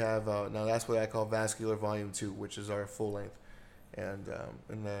Bandcamp, we have now that's what I call Vascular Volume 2, which is our full length. And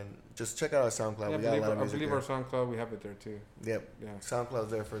then just check out our SoundCloud. Yeah, we got a lot of music our SoundCloud, we have it there too. Yep. Yeah.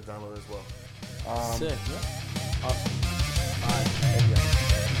 SoundCloud's there for download as well. Sick. Yeah. Awesome. Bye.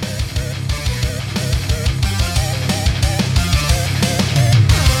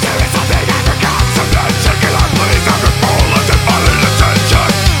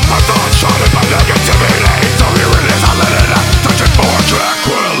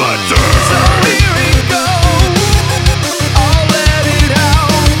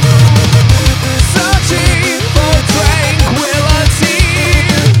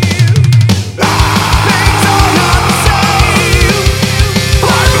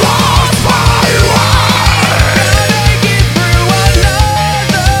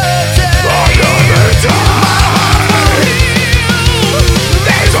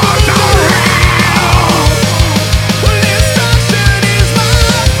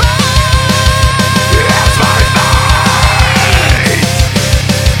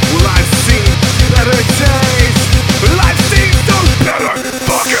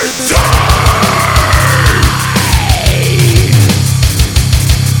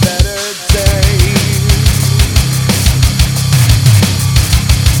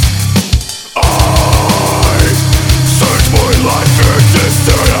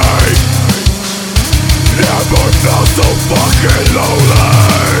 fucking Lola.